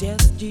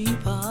death do you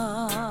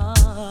part.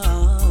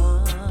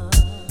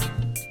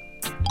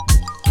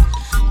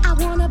 I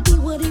wanna be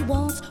what he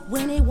wants,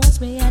 when he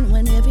wants me, and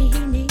whenever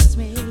he needs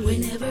me.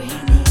 Whenever he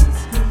needs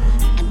me.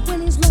 And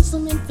when he's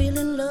lonesome and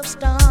feeling love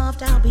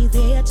starved, I'll be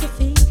there to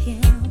feed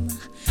him.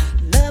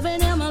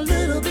 Loving him a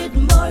little bit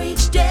more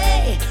each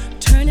day,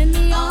 turning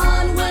me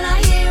on when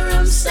I hear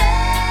him say,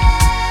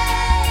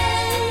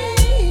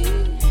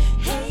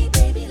 hey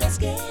baby, let's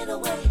get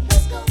away,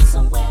 let's go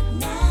somewhere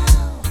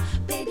now.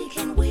 Baby,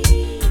 can we?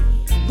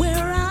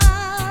 Where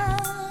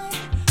I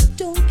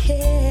don't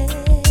care.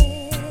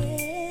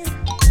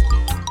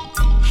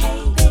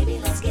 Hey baby,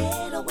 let's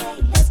get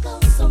away, let's go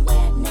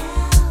somewhere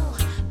now.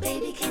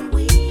 Baby, can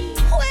we?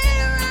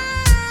 Where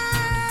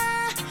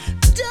I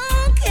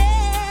don't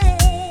care.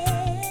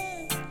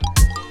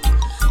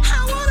 I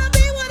wanna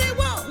be what he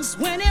wants,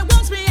 when he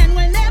wants me, and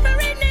whenever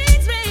he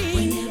needs me.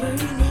 Whenever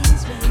he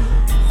needs me.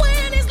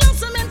 When he's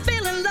lonesome and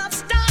feeling love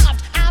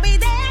starved, I'll be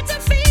there to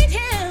feed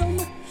him.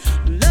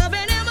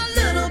 Loving him a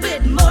little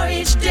bit more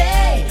each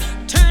day,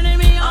 turning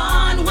me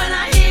on when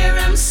I hear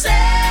him say,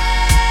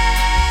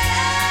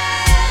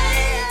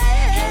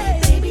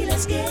 hey baby,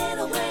 let's get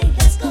away,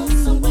 let's go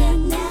somewhere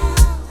now.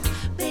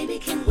 Baby,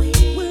 can we?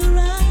 Where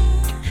I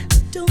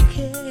don't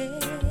care.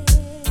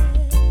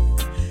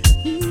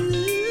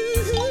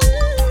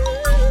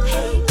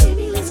 Hey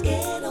baby, let's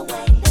get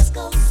away, let's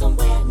go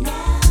somewhere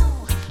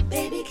now.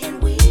 Baby, can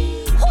we?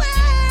 Where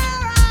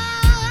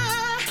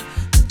I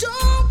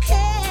don't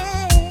care.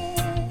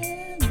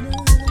 No.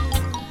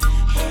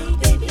 Hey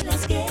baby,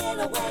 let's get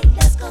away,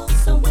 let's go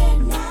somewhere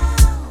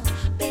now.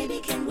 Baby,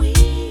 can we?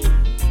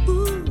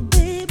 Ooh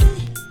baby,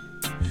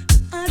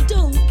 I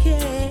don't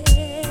care.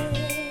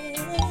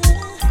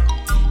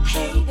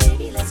 Hey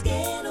baby, let's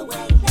get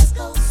away, let's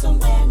go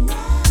somewhere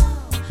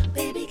now.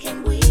 Baby,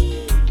 can we?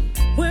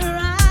 Where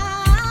I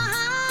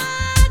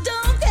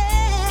don't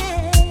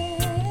care.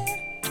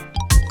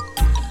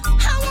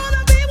 I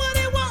wanna be what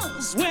he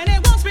wants, when he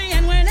wants me,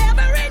 and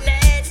whenever he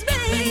needs me.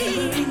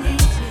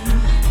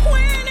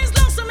 When he's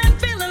lonesome and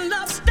feeling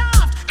love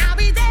starved, I'll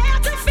be there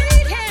to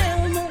feed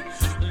him.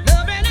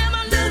 Loving him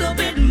a little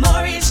bit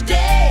more each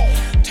day,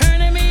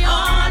 turning me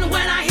on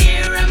when I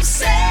hear him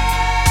say,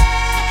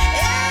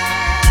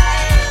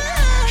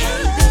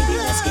 hey baby,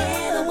 let's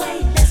get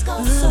away, let's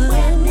go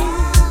somewhere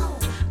now.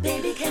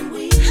 Baby, can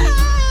we? I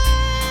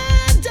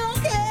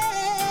don't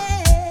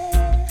care.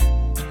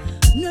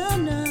 No,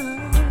 no.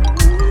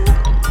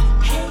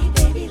 Hey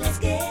baby, let's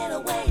get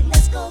away,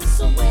 let's go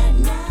somewhere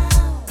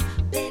now.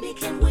 Baby,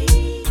 can we?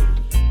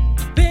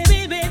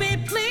 Baby, baby,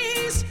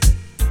 please,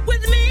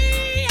 with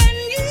me and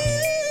you.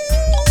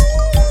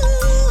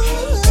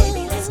 Hey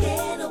baby, let's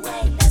get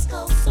away, let's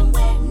go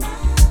somewhere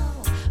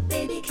now.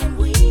 Baby, can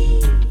we?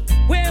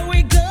 Where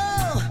we go,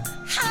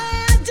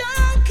 I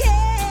don't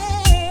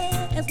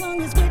care, as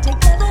long as we're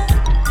together.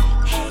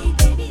 Hey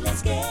baby,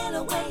 let's get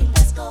away,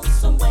 let's go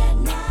somewhere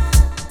now.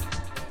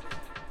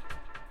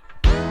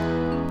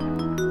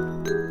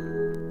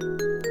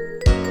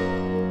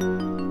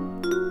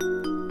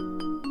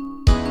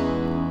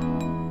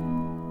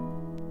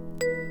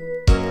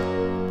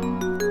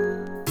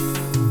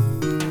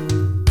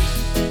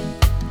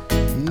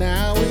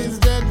 Now is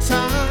the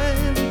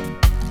time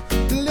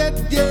to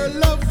let your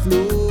love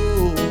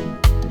flow.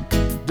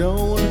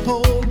 Don't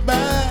hold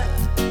back,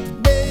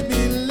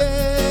 baby,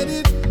 let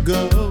it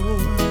go.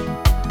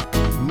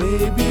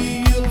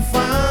 Maybe you'll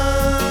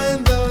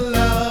find the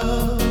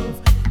love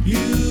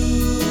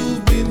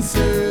you've been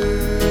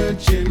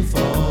searching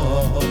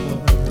for.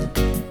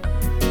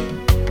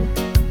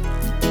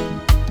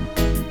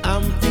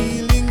 I'm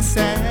feeling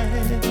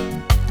sad,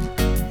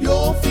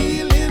 you're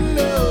feeling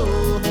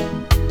low.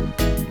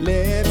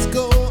 Let's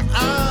go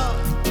out,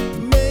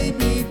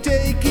 maybe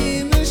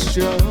taking a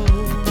show.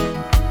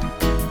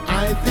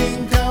 I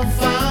think I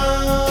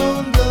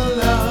found the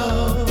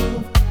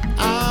love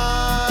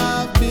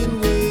I've been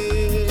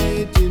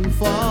waiting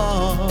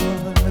for.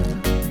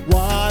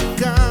 What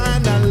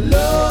kind of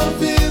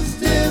love is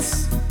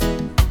this?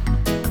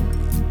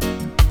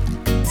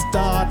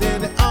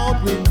 Started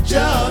out with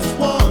just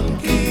one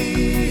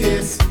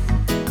kiss.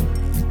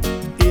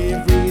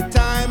 Every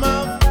time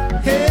I've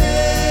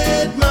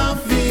had my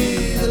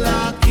feel,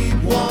 I keep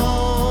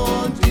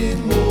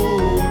wanting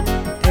more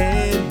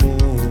and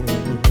more.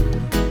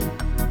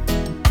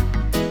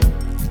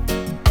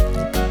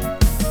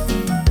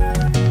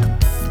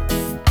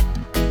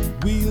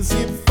 We'll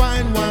sip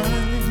fine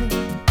wine,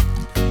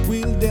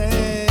 we'll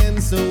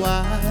dance a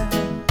while.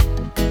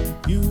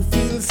 You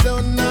feel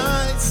so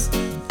nice,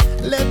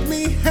 let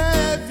me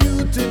have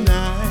you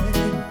tonight.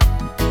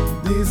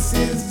 This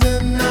is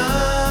the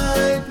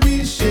night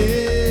we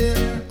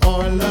share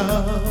our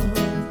love.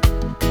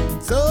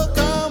 So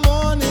come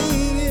on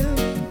in,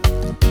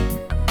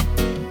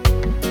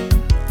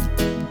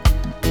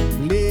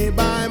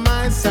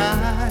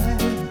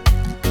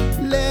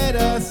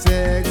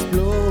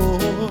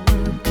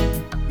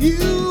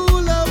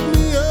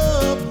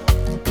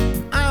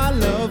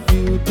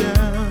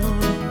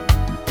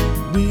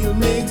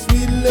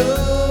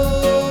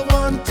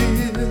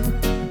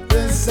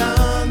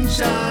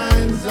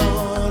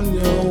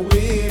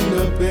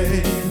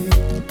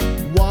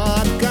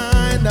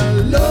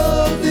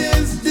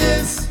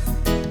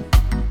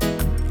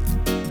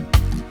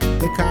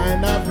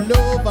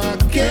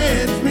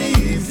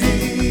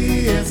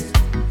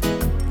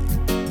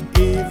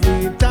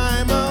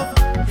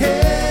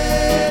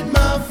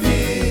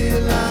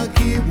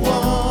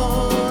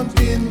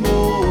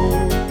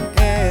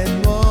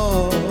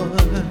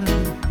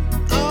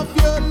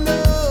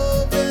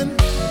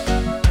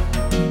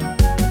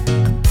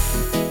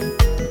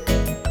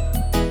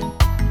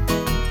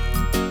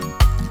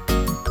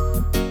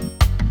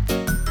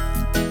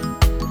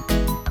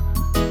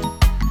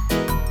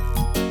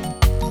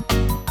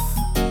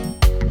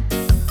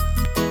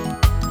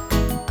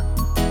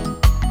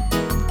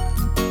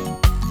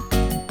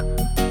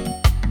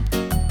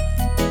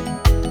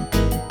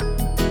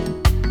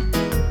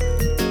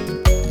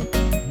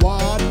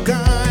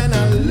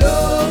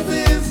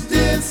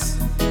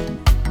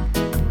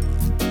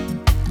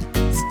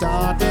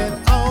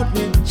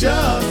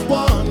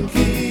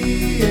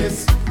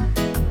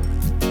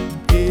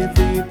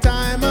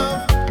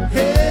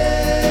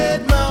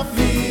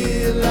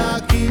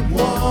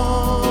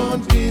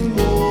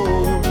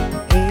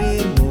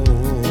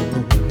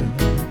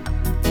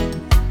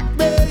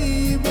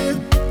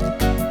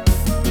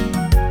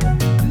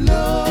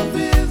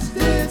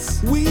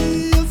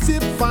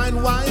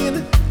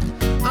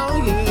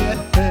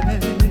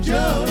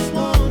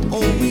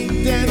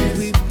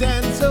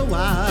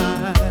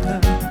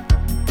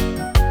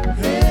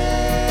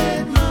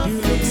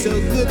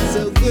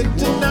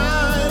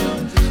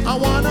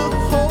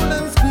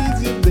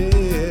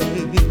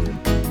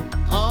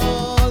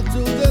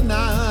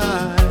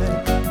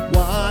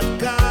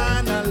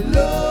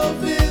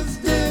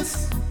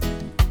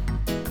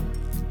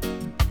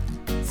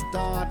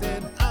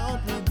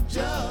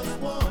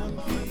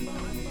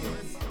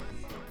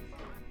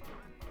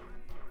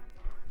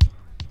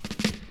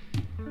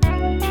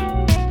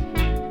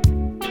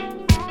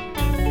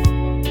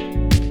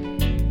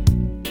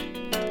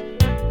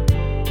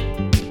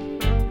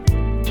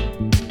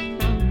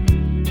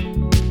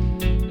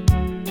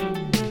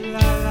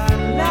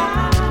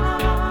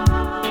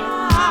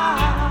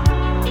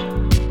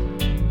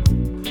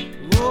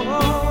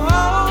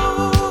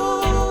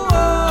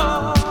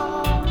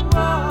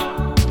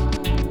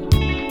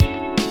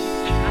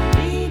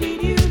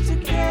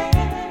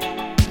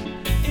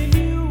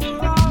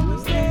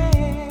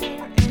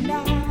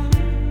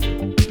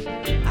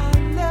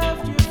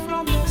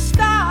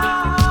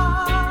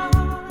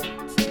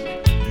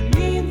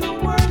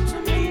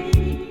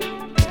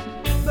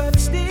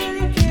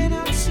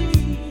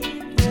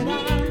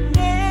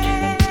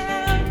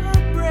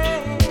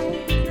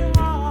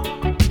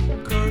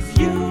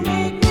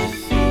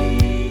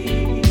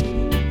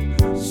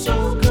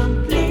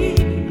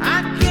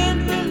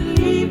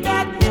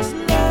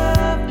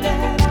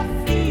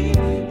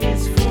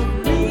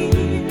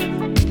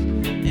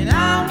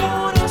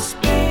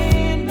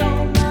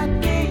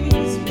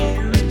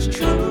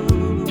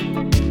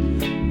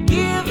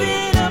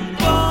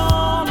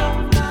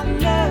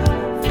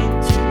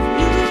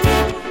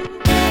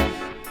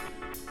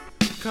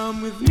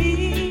 Come with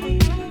me,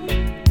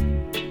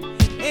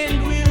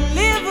 and we'll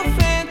live a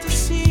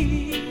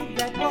fantasy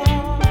that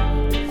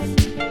was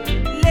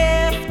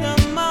left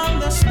among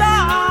the stars.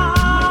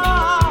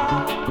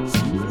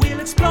 We'll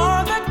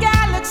explore the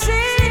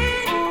galaxy,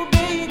 oh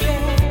baby,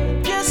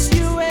 just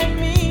you and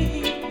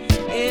me,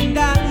 and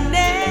I'll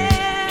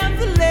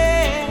never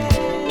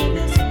let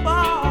us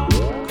fall,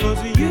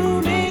 'cause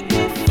you make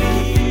me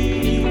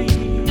feel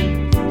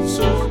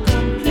so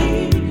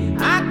complete.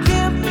 I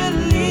can't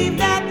believe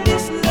that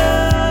this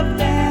love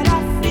that I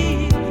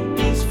feel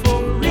is for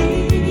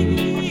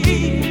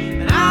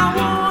real, and I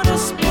wanna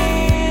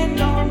spend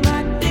all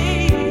my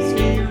days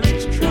here.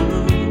 It's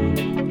true,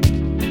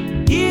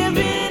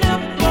 giving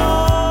up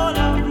all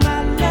of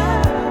my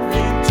love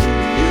to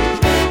you.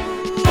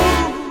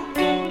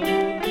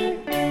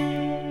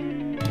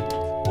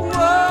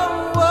 Whoa,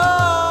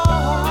 whoa,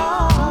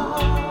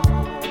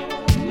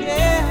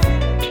 yeah.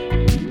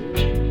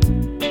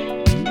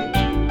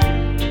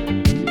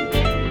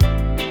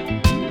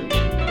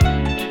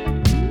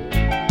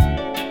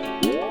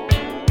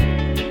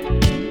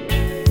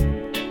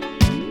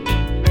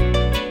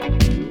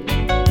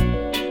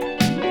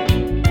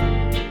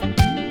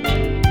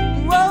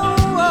 Whoa,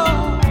 whoa,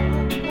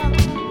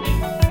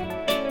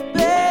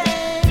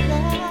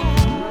 baby.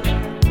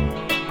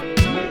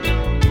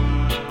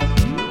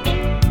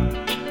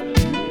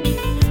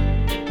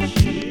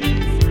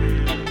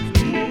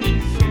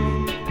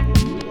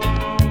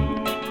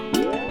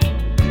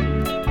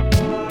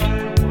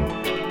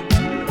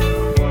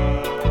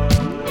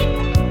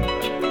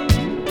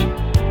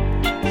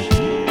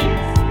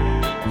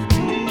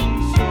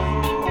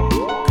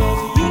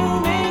 Cause you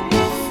make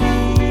me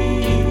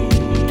feel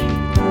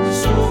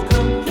so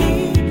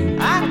complete.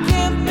 I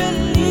can't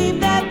believe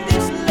that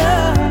this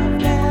love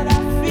that I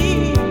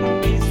feel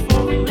is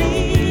for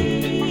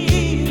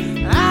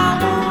real. I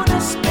wanna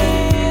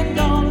spend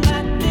all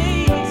my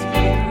days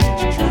here.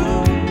 It's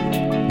true,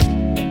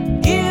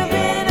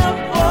 giving up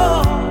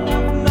all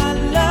of my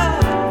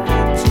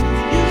love to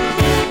you.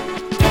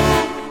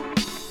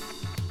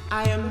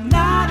 I am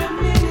not a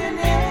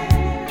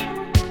millionaire,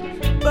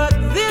 but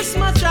this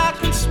much I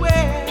can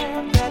swear,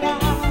 that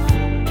I'll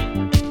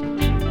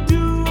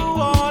do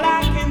all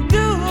I can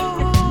do.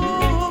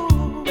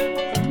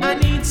 I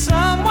need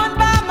someone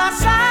by my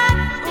side,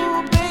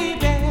 oh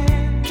baby,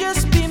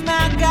 just be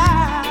my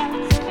guide,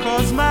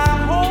 'cause my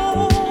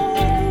whole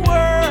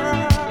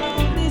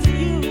world is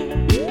you.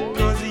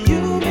 'Cause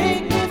you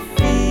make me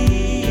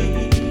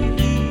feel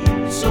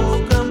so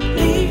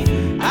complete.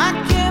 I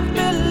can't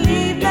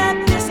believe that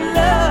this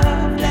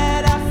love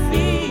that I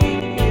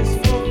feel is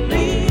for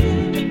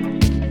real,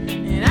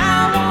 and I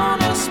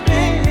wanna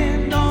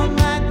spend all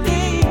my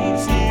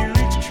days here.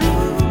 It's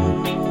true,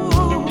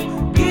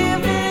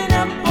 giving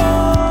up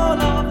all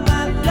of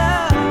my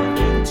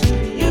love to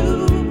you,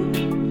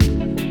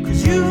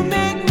 'cause you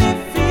make me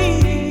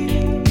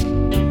feel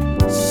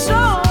so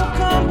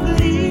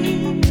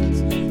complete.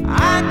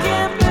 I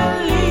can't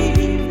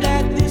believe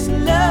that this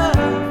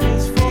love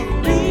is for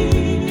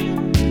real,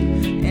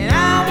 and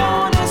I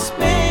wanna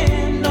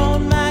spend all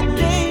my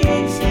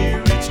days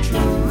here. It's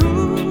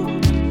true,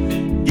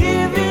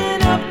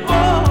 giving up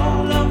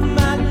all of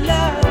my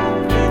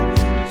love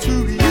to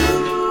you,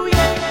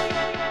 yeah.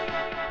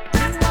 You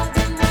are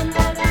the one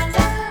that I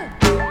love.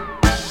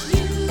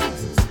 You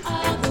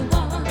are the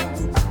one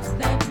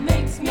that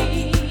makes me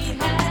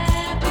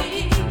happy.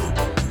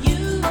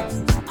 You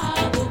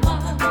are the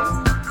one.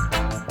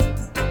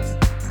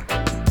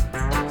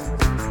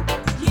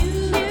 You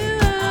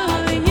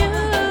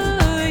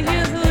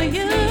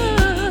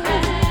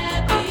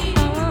happy.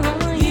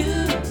 You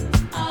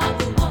are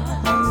the one.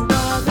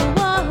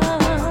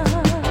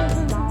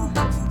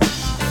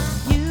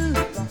 You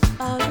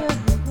are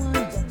the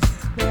one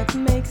that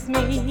makes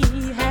me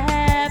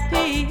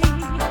happy.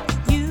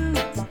 You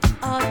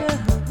are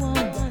the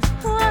one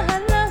who I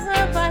love,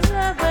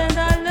 and I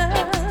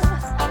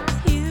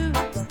love. You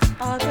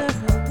are the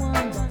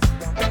one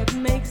that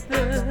makes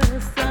the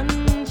sun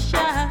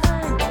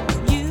shine.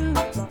 You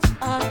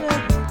are the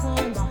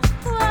one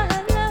who I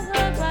love,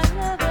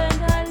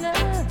 and I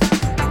love.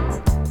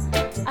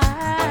 I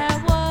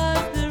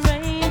was the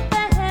rain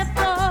that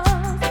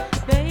falls,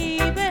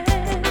 baby,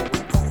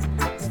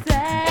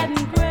 sad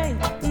and gray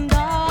and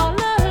all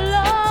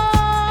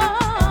alone.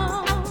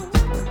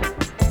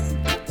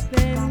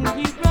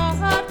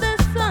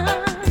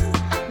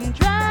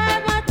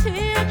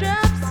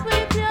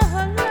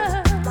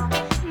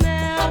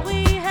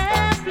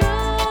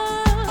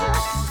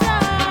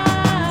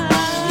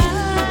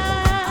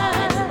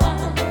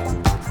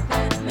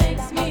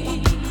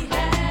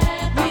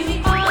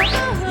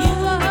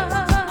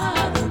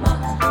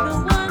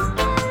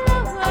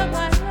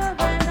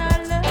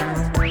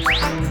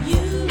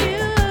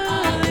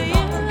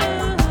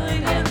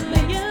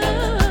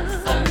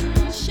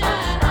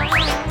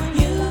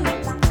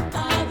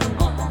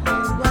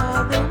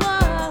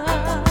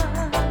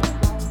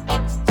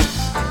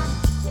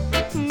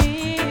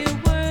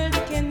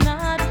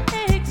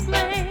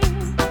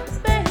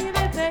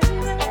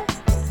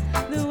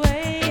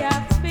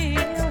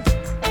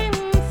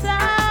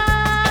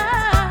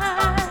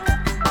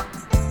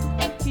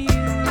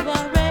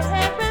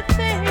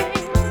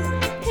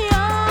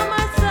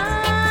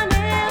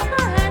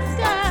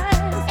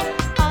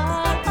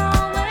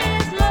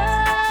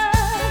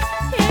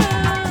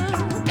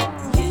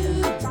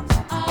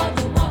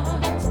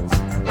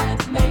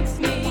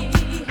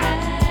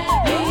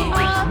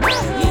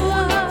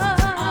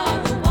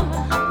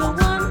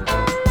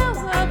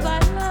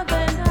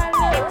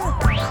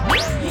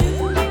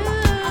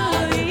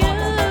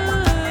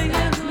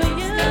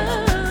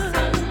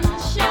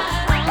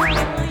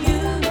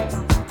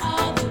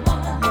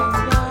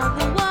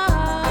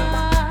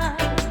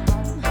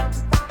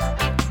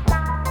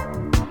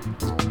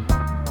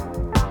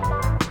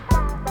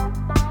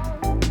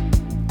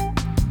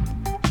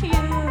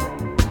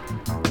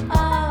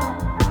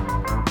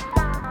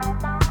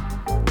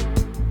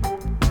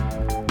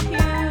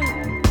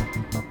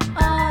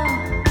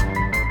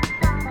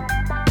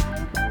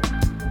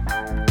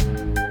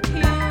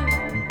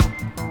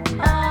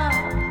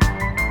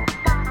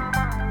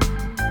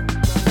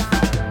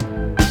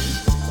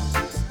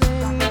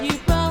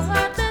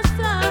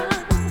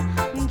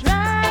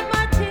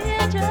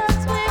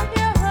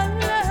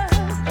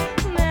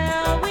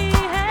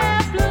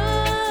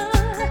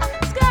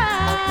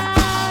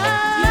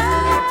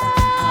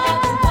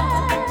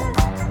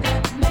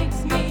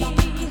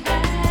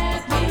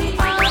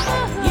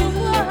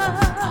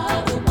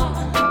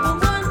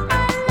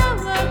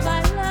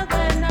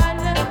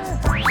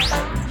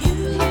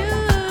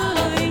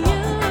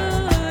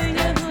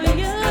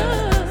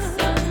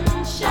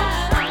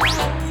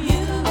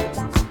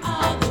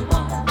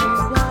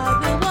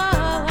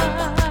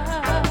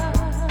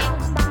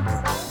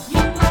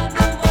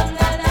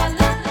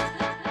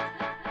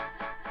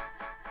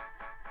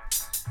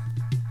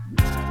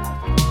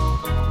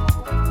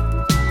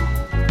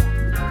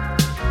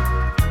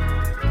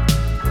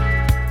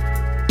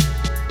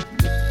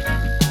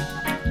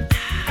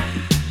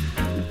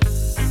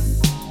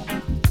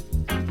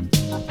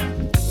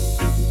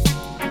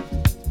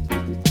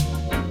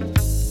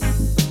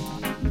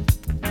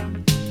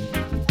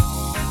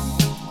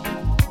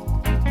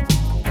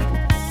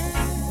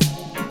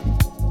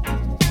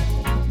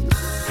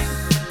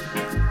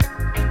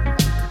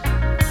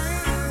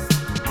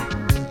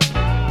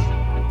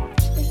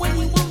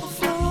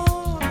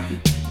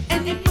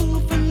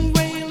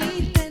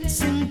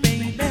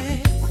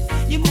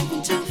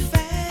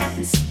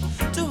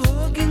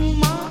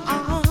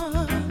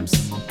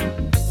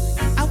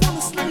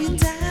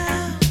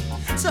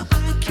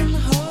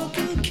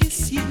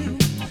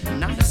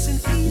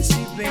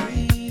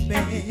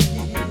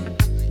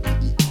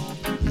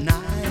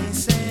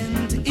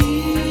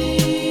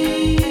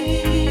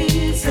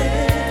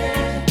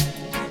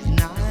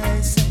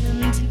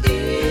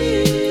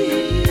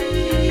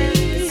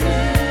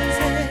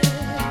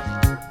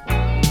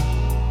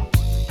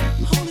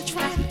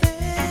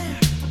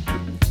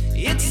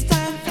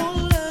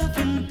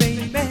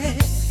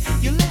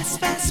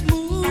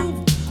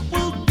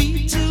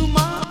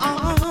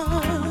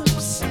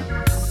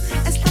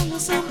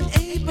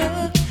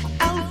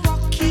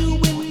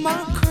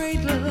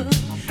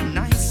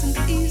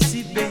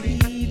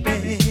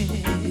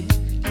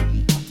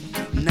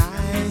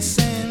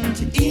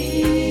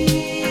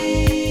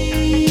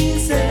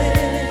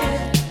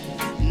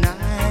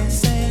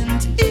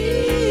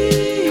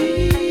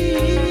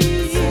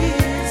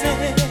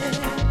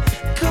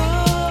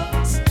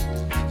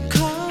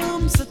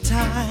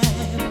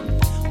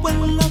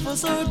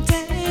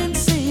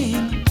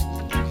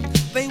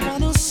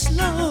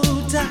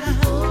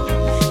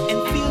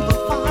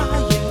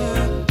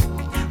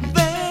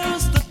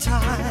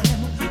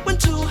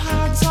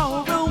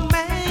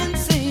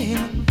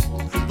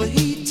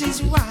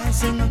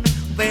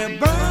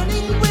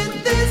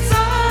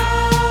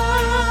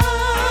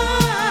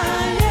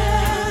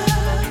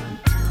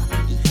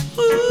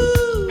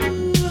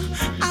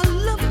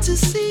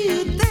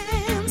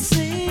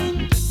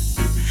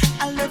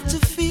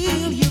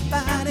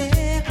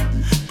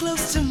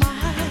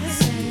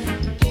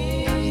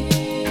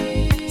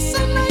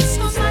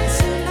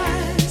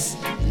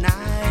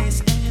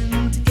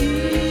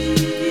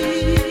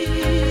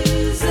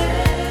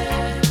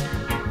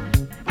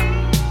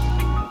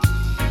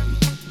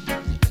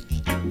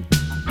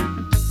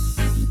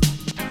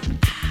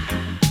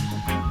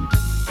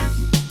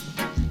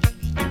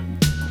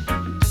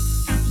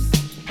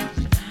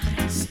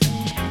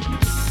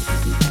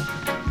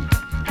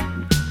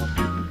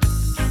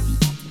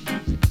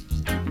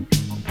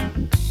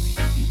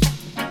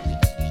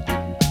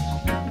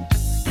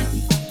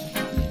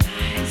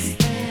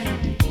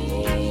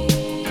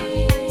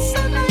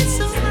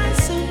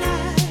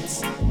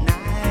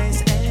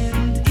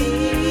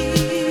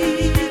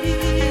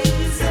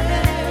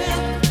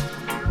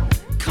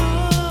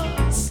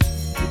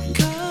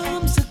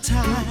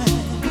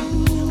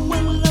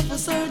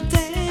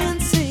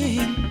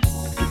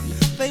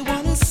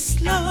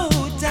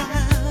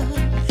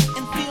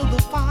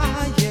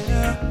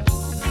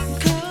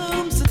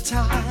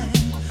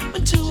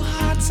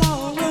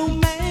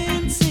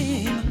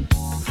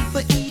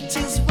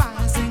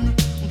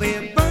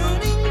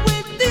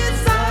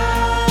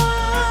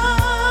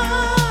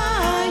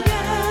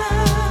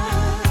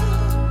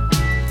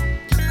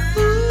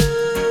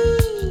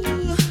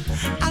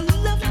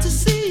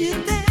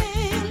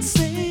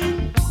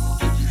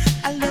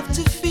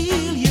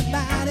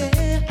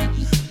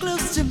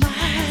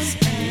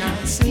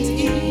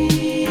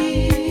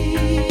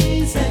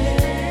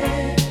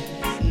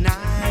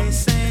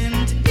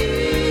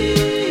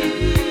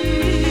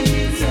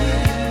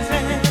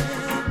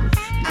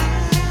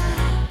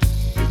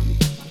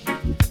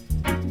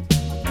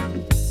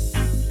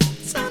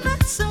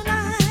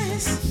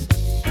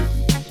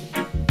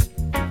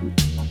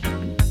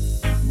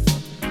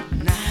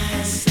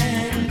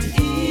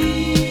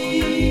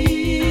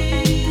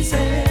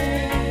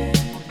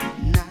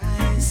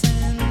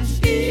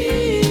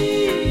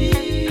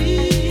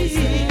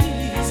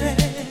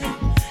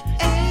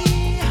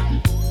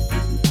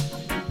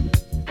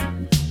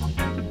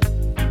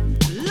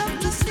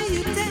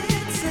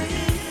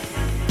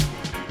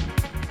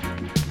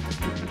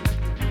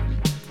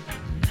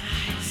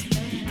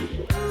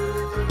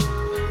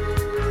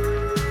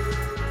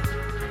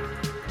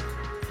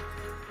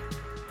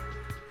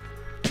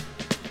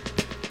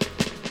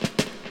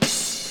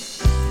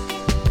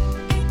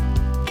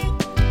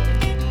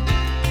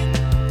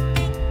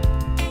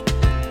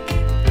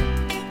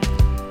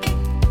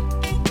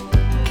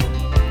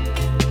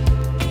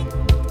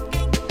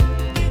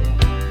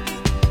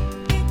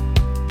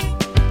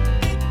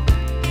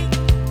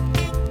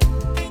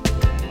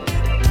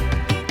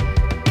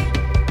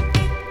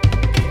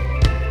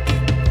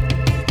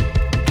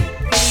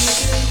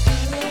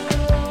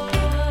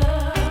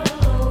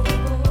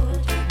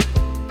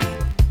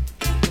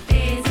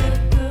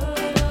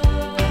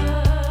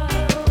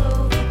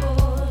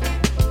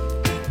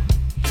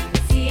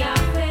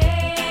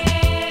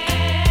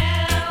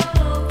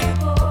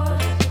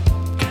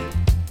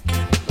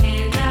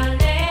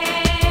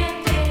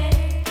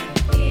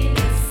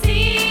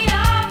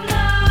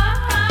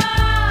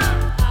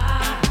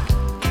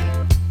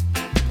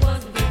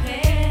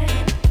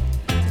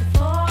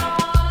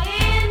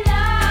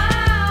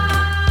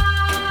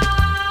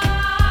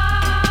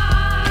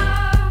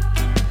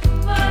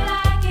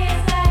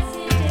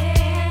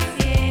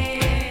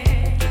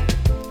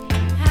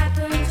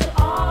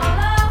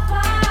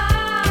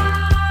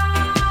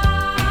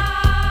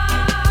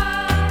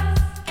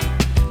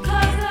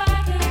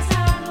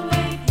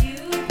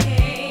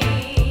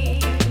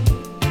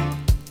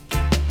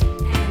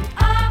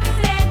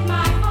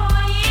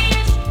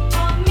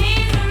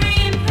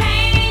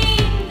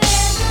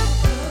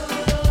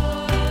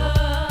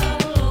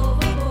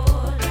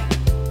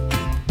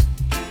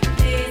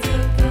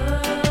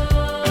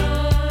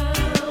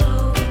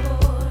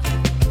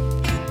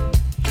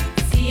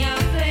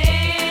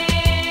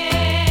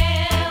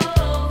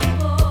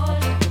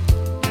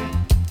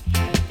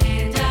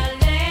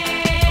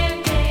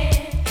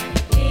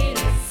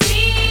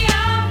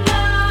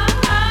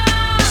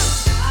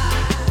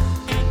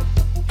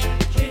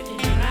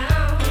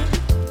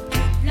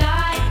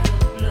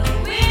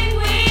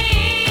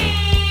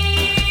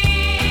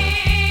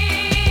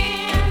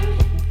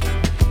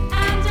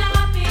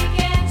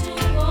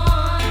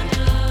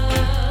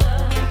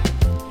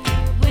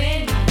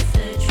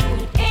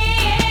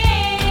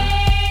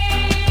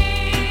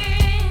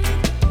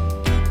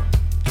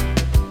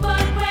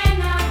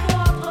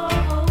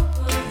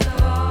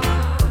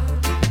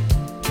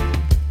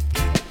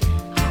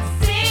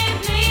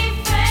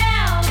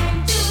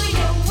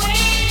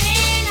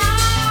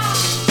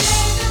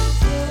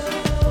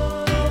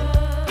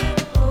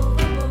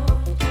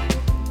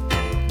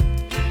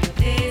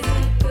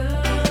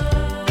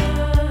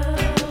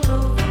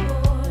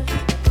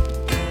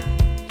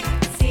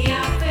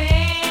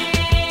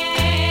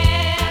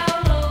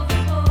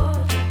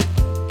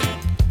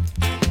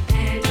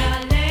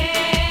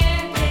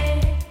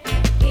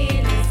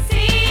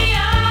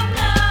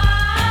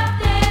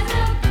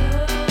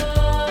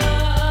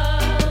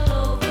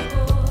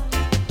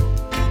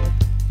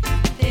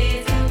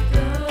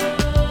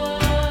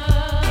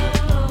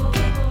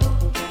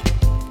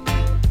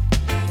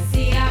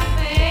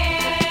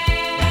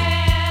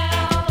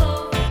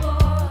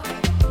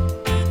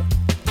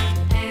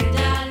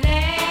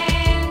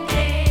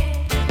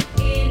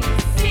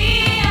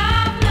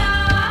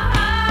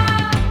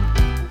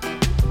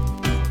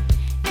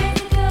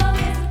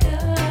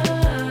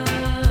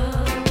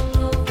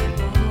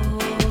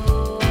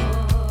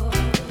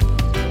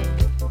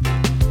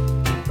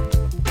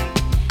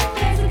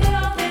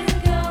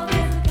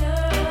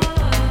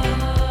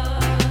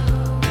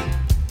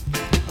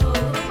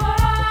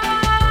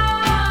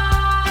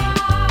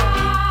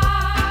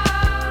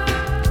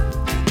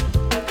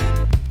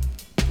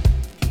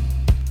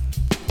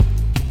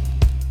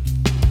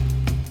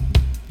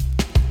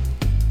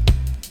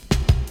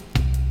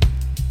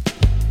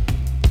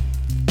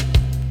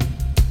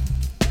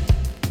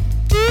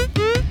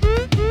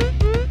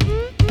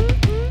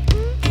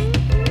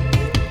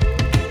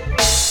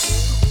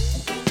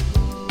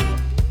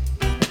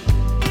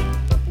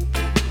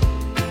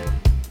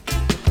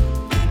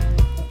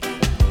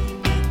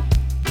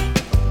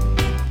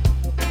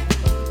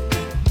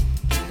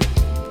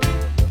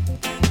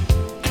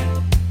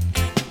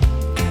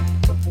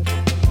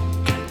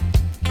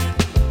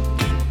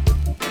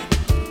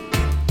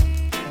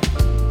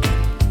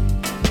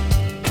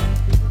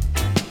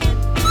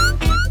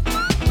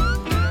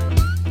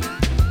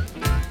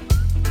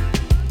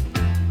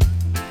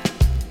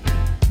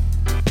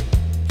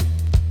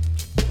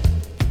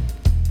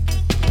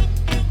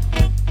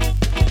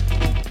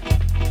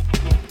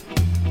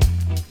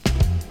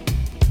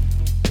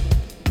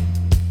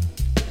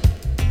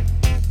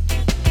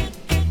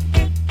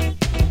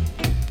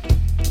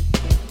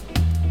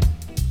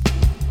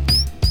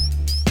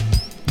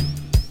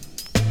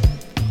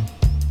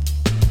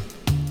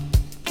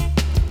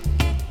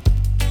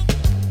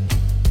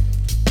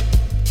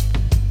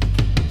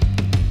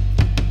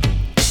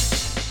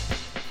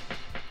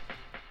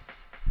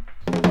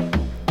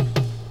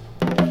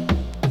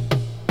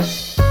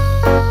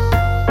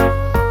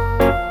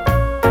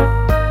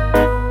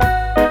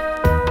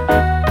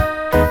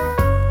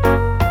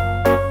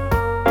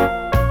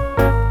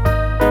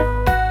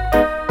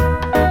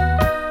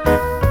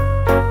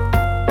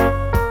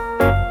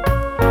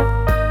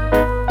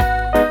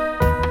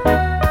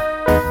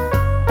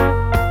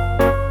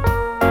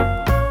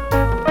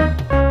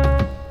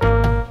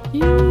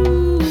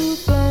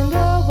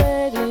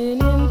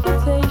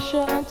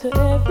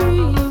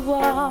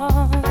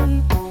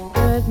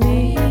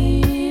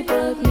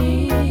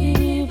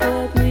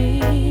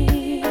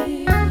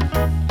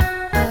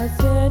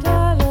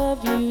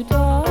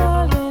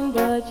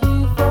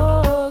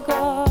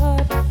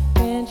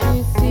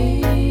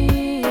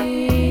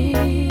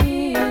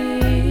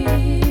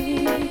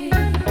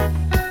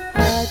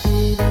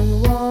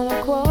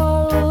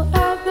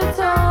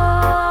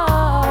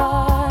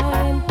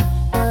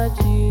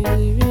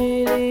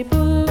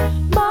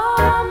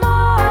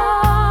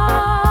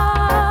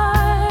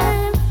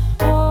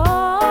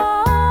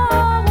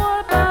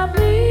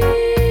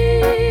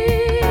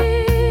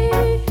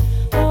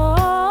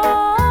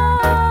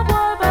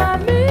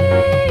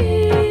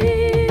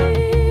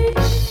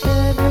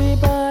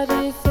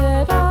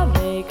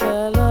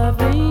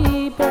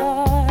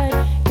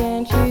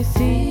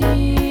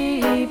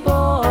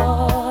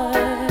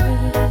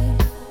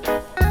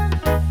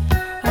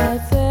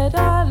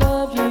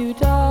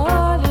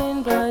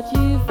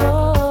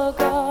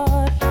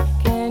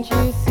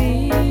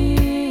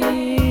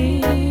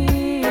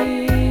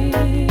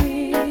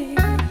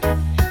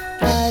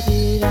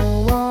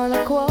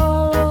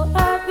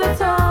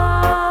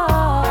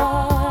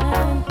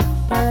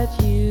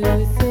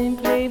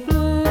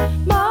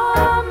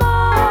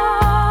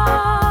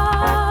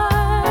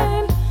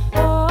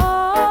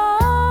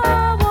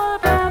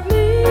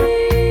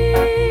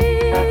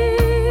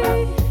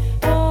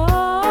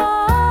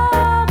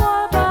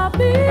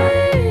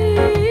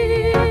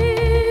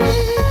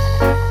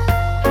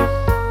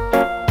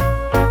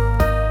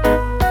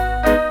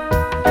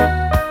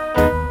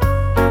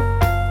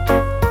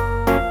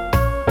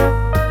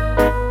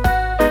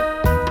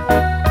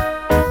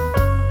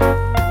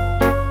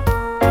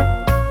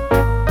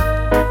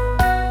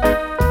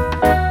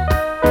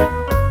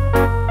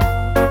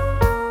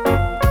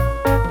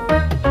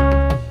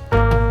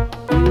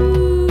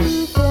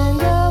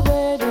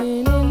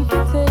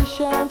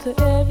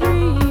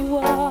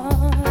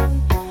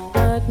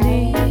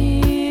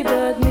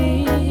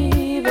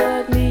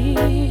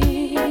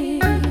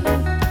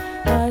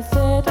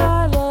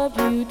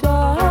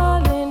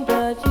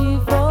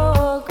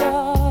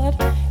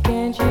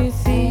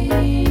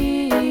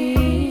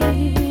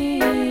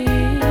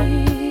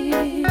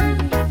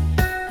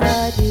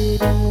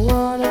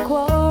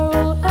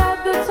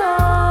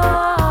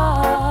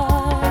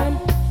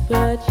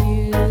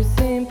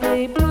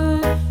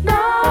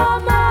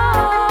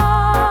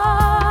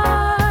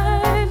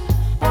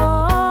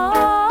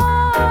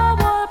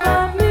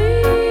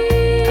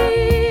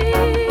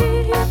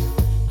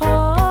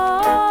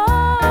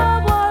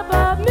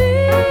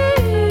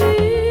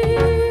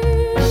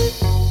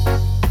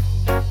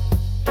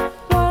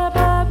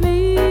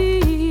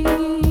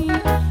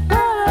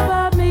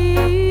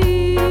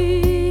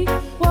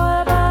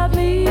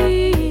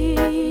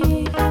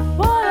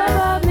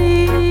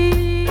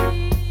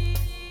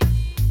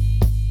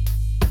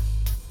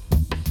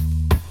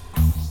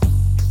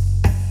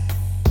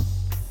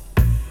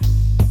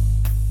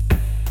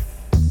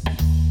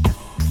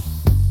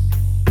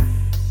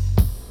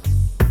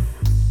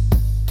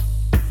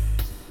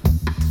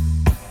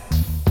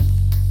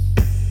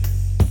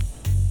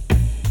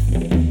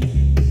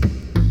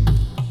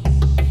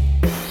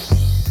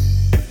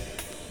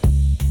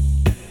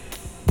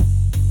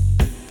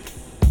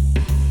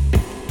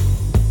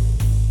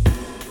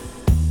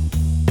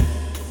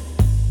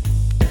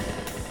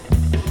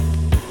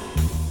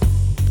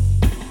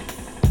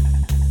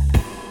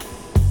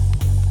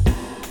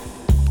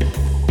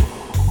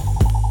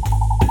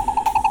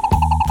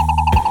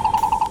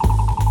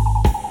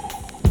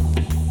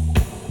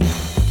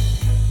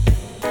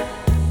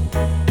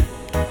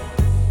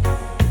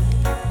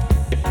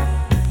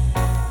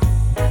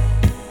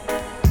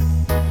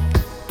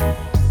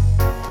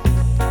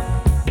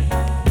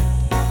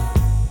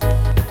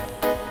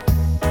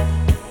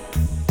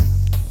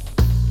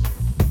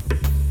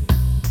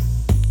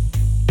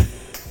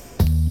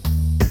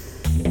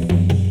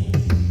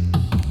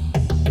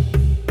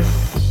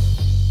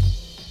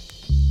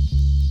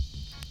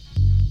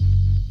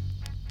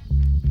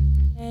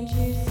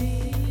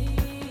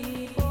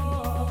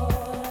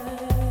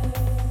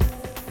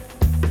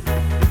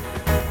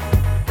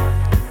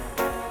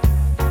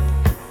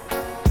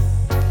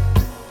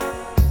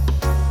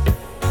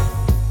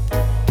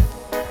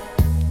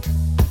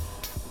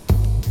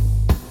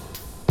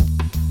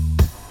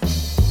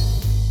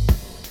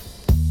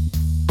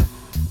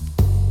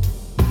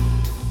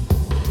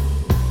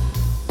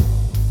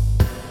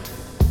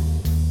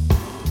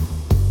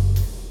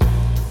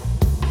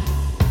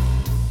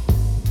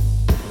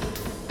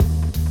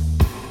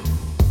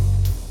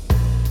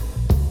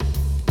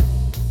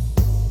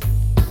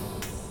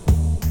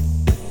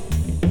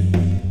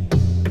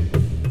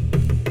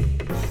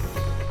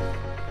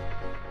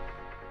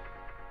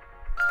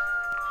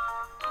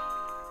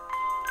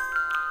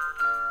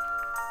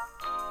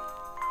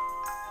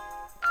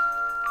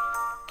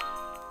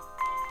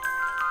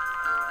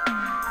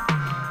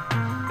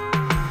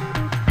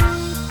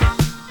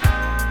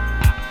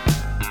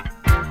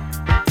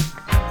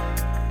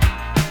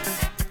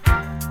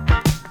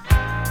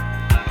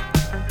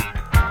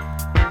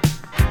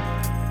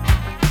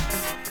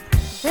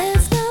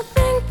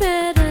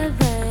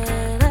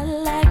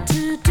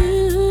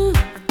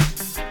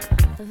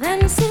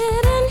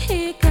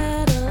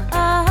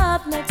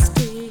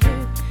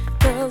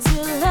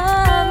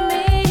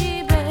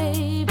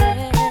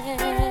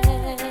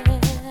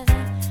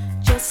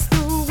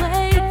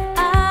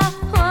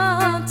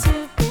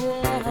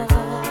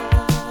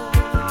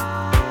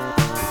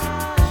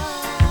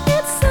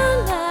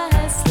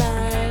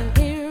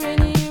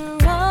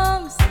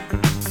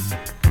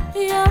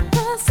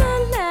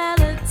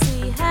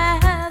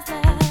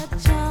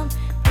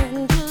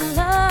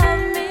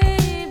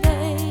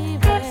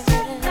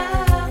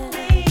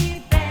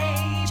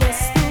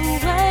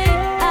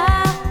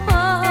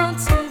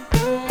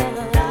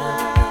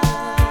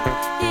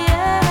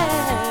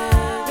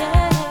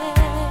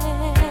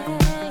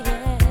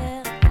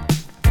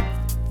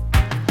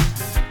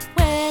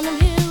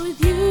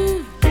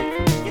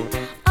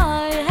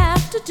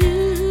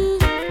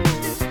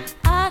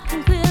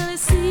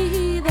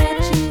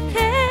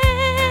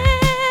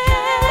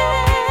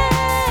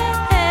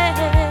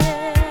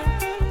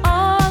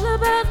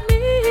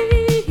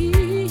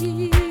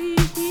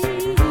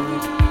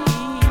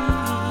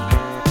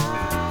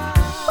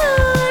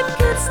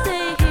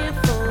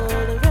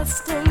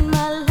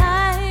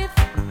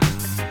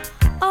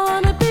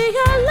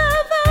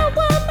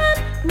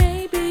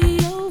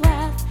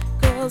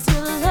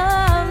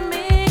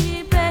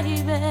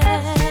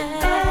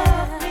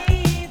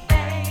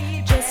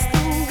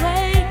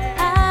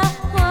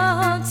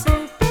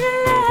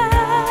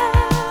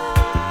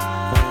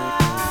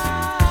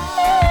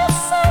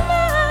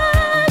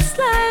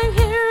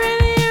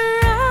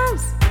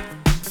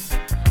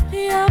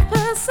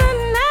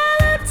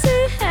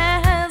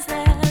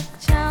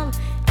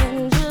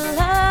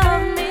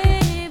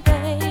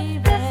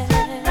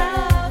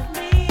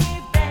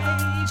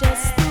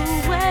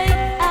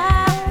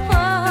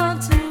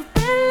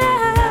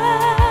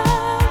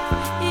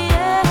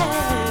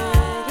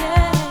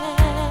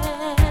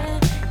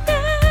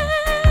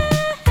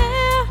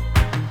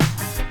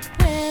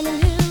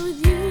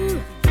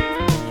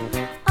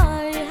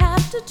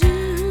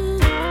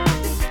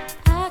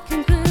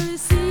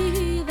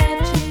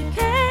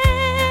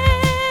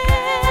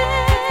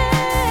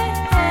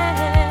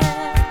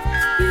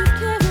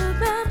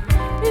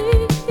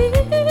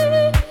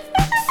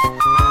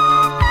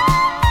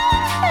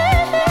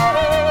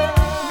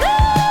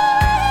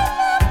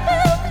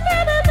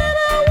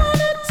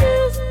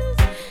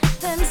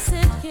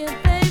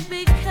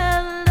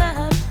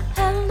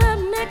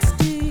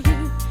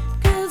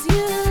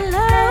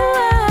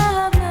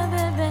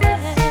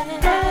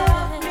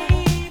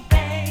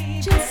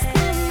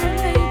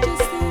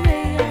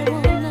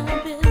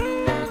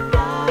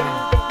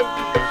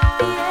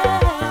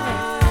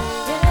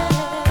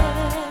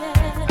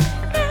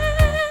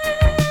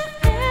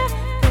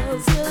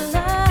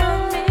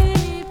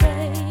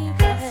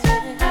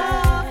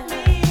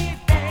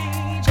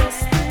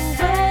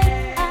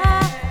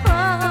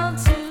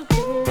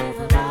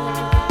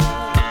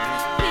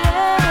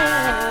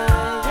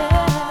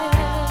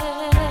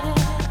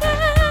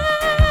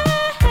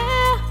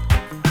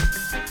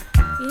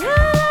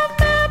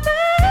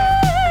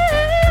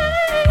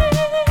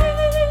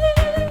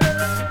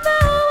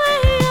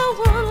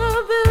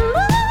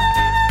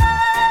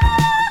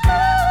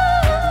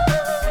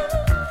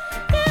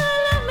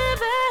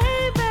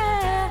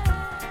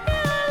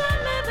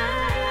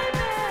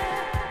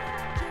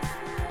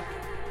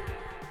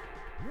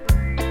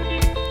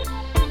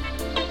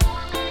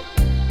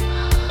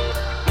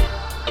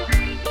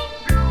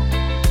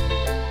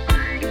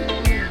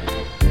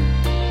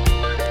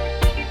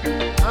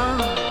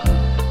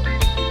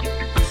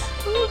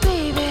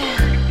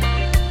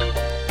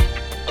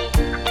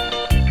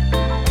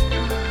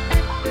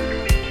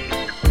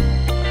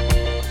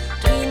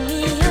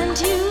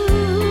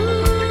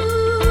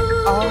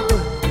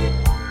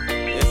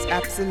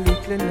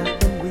 there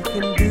nothing we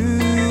can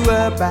do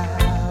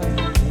about it?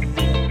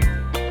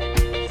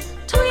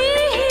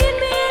 Between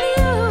me and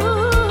you.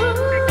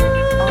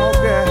 Oh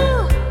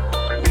girl,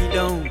 we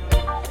don't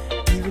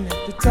even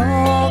have to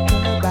talk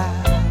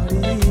about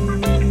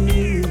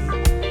it.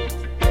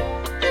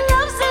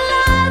 Love's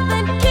alive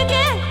and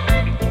kicking,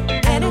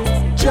 and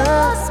it's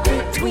just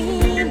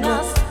between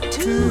us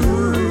two.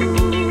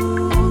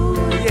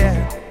 Yeah.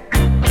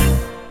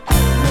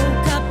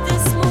 Woke up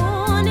this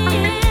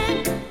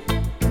morning,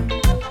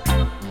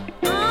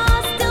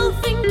 still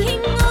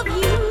thinking of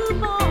you,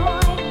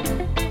 boy.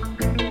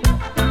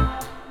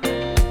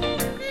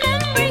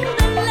 Remembering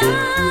the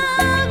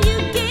love you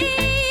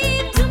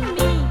gave to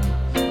me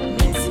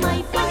makes my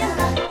fire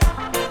light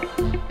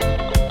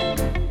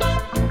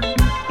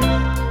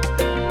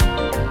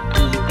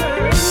deeper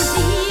and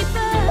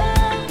deeper.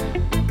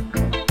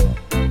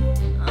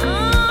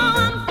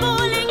 I'm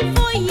falling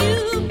for you,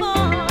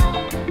 boy.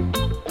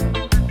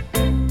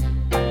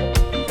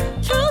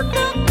 Truth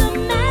of the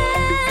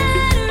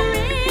matter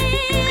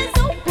is,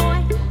 oh boy,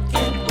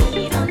 can't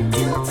wait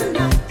until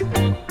tonight.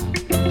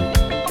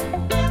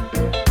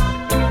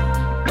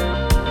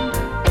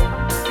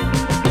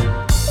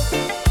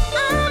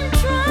 I'm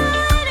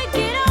trying to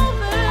get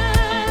over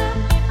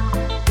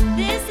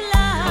this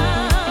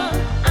love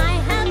I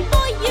have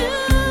for you.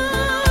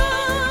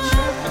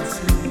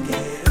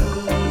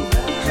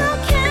 How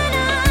can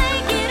I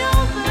get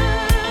over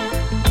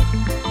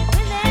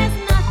when there's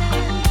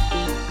nothing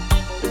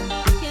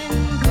I can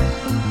do?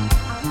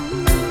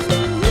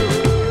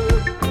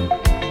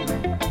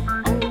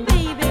 Oh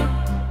baby,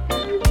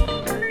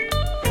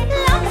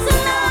 love's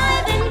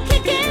alive and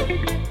kicking.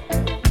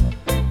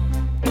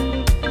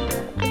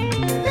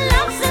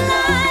 Love's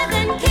alive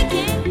and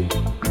kicking,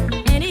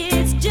 and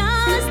it's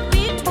just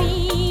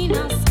between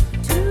us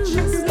two.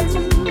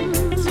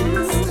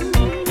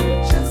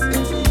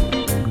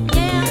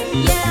 Yeah,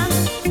 yeah.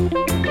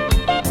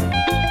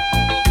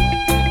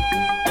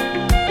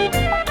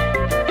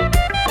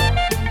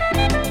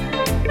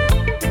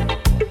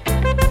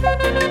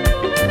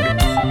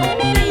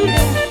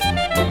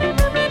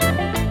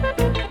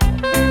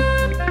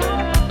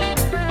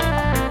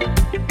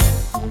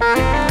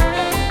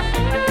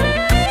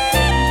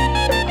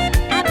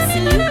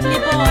 Absolutely,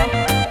 boy.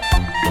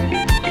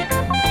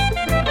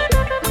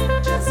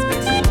 Just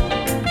between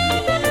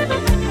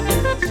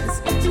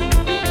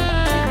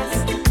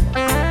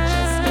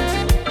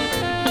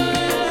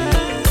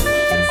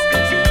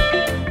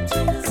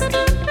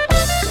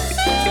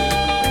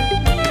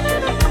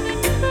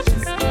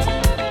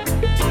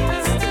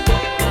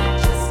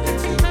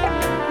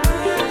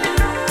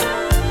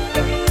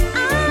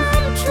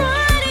I'm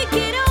trying to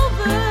get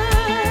over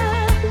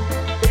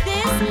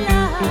this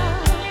love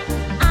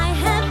I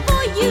have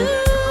for you.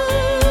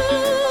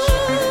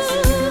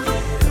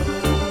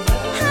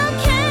 How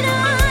can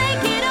I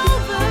get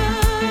over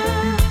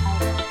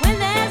when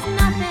there's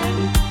nothing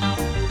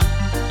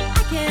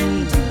I can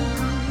do?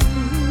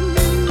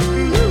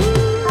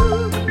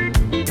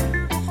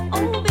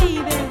 Oh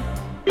baby,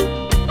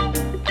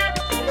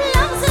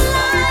 love's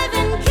alive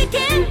and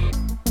kicking.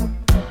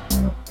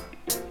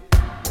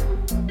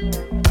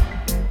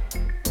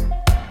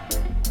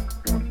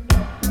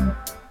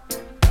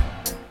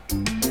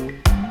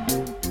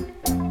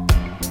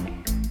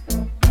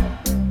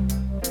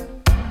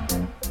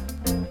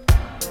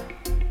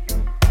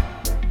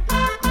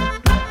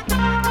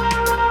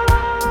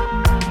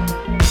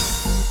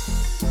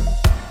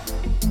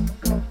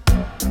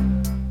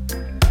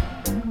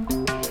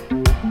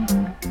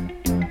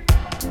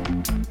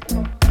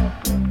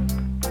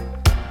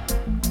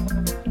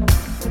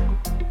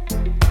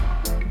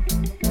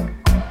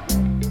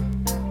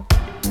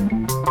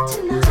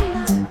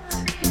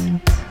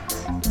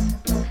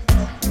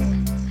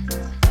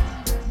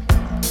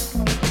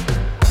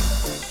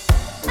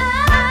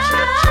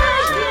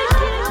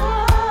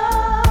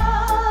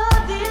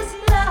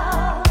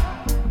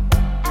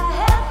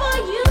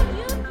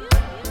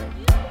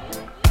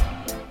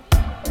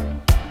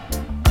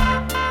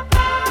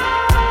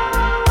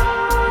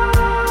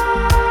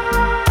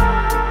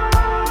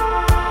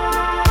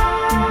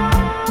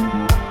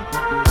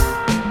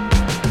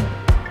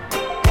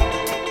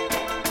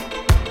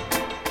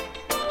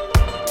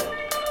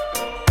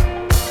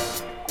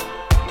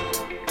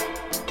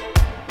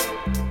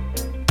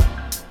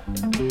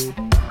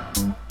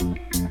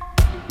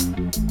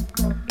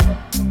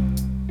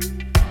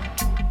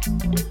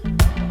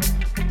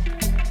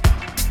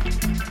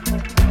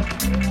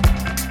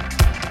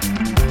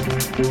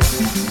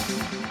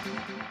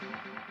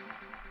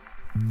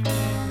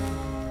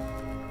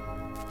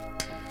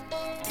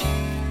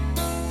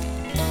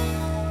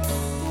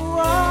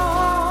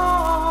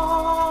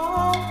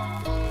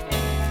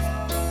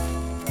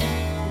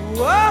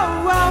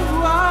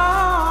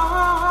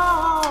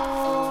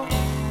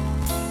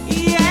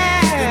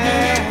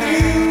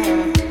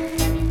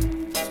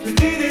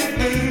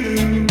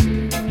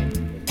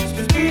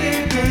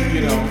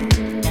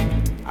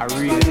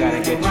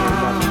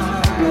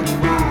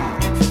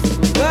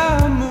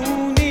 The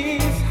moon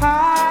is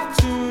high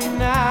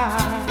tonight.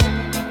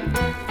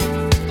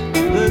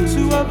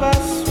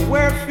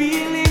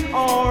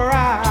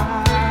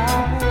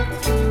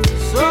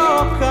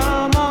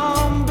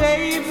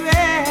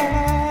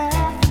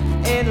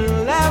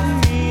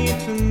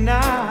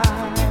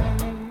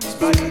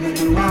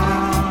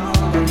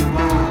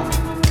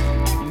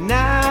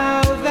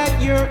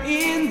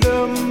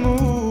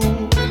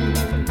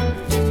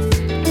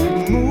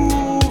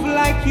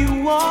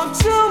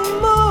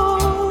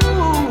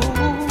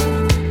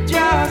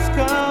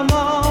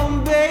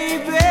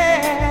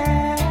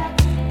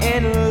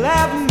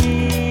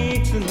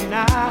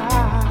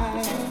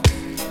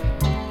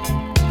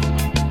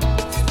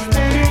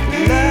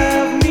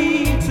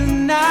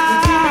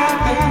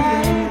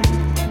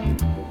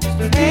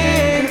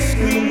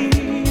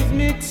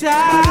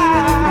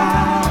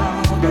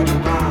 tight.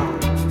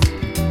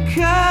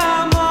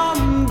 Come on,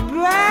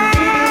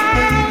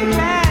 baby,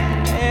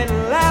 and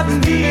love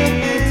me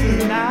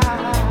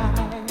tonight.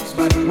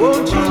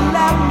 Won't you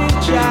love me,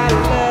 child?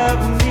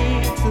 Love me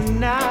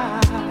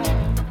tonight.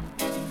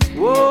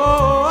 Whoa.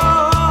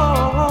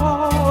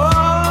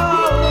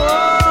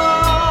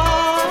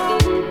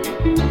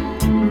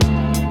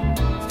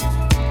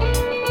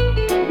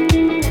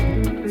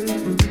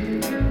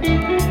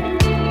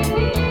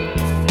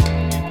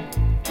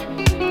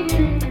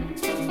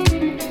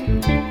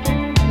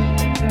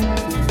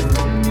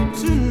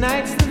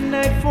 Tonight's the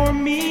night for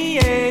me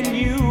and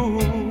you.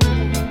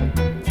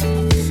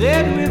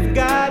 Said we've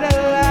got a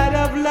lot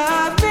of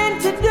loving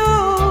to do.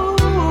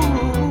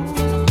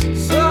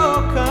 So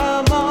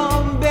come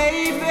on,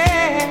 baby,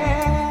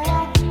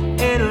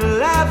 and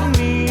love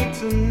me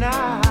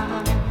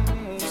tonight.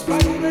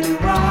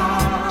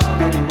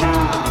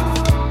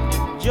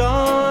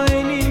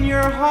 Joining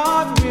your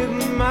heart with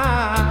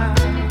mine.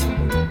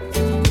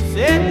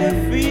 Said the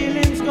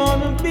feeling's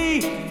gonna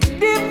be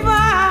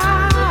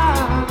divine.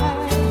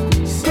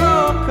 So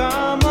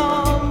come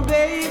on,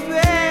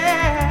 baby,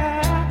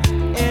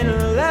 and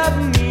love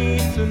me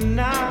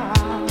tonight.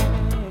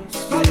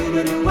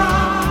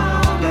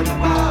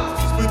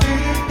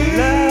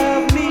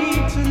 Love me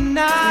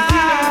tonight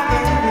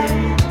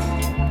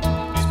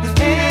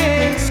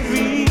and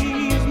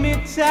squeeze me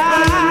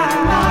tight.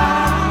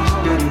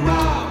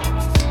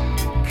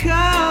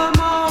 Come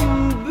on,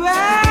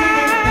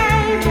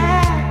 baby,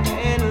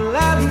 and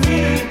love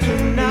me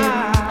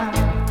tonight.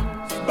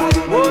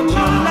 Won't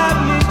you love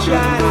me,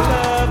 try to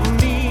love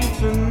me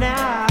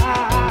tonight?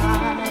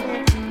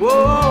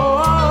 Whoa.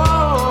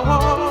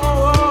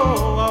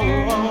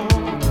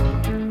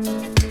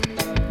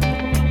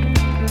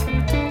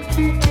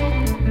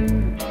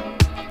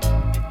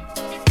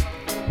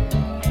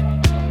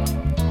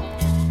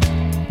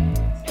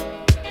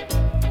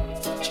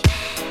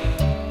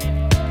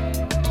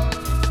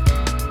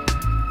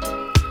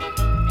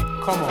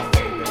 Come on,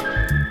 baby.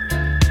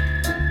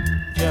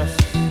 Just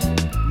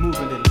move a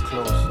little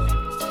closer.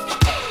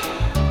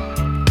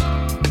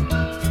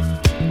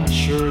 I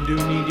sure do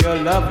need your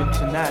loving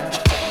tonight.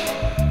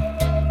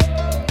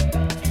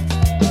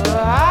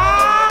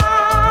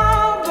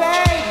 Oh,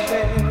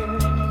 baby.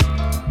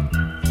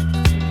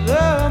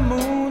 The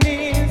moon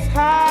is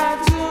high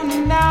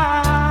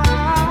tonight.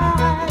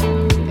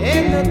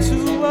 And the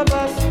two of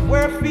us,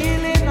 we're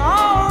feeling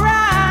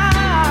alright.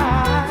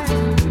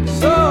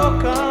 So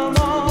come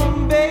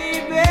on,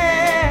 baby,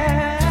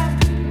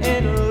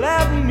 and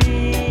love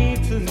me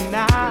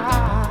tonight.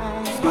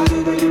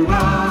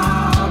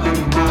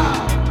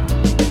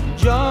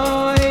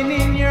 Join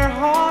in your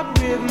heart.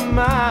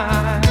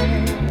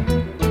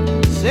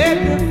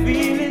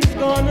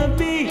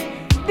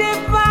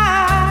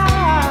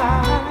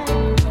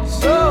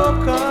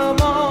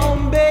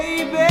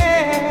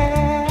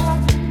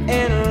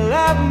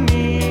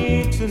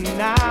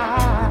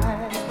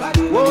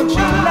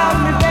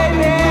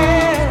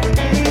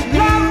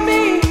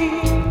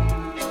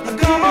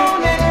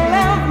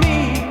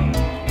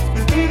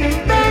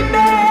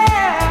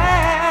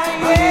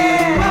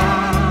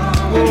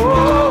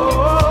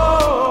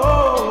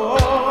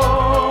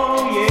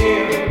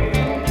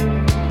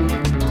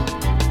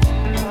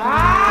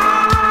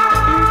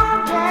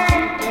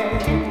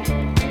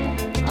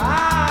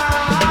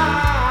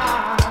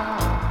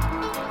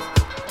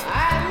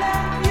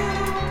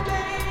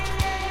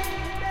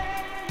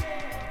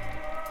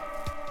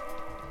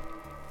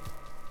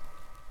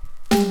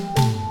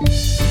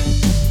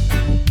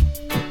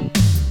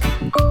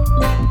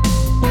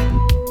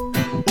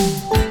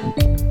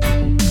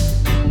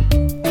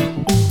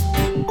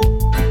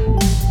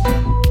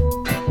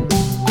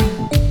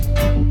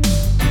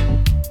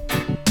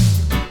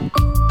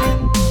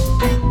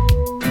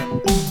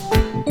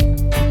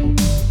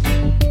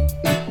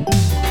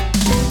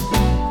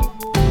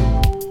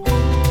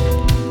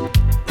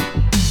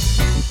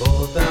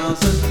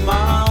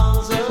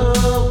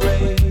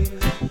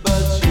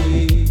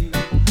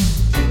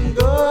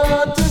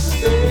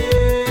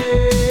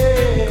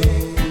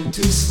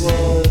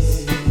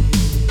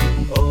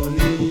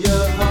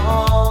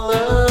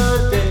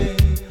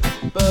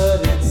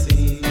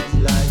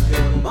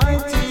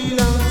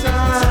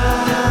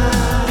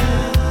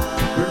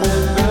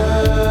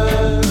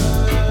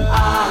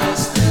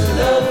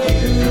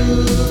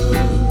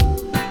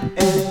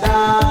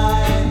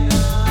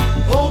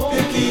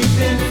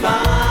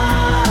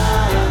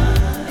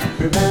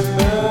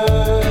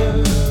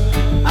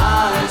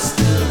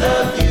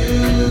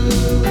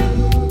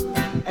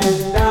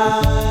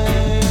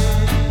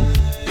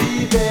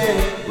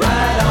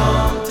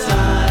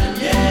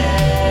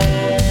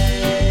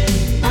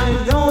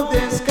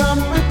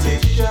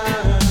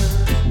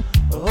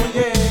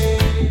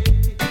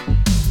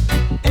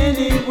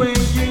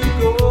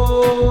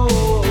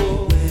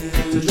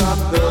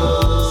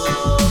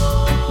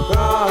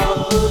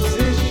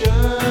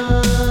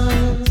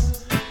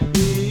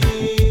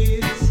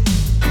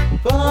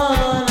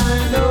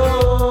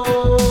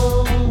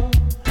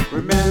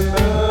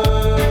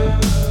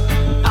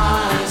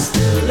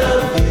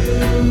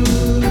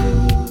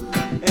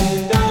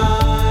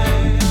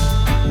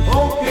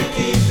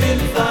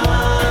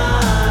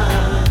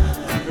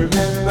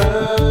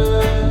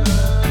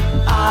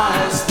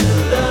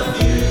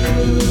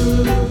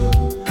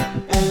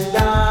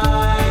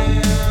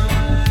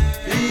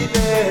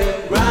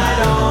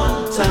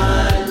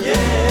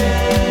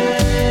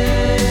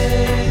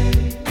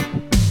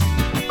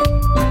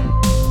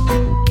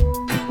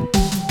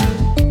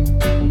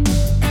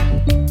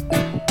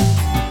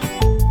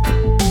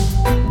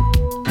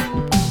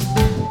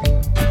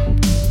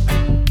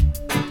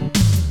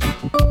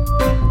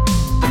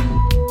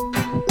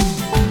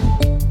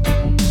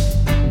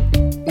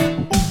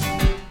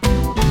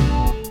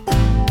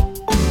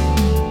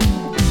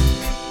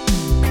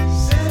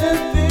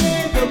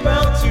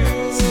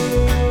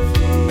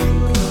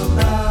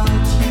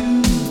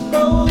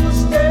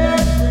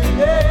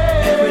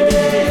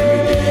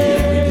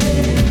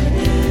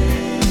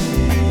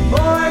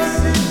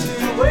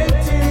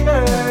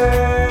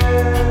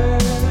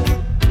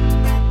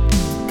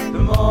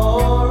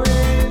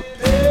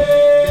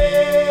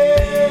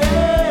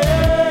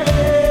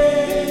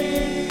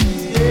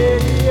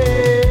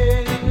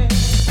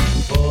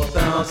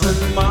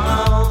 my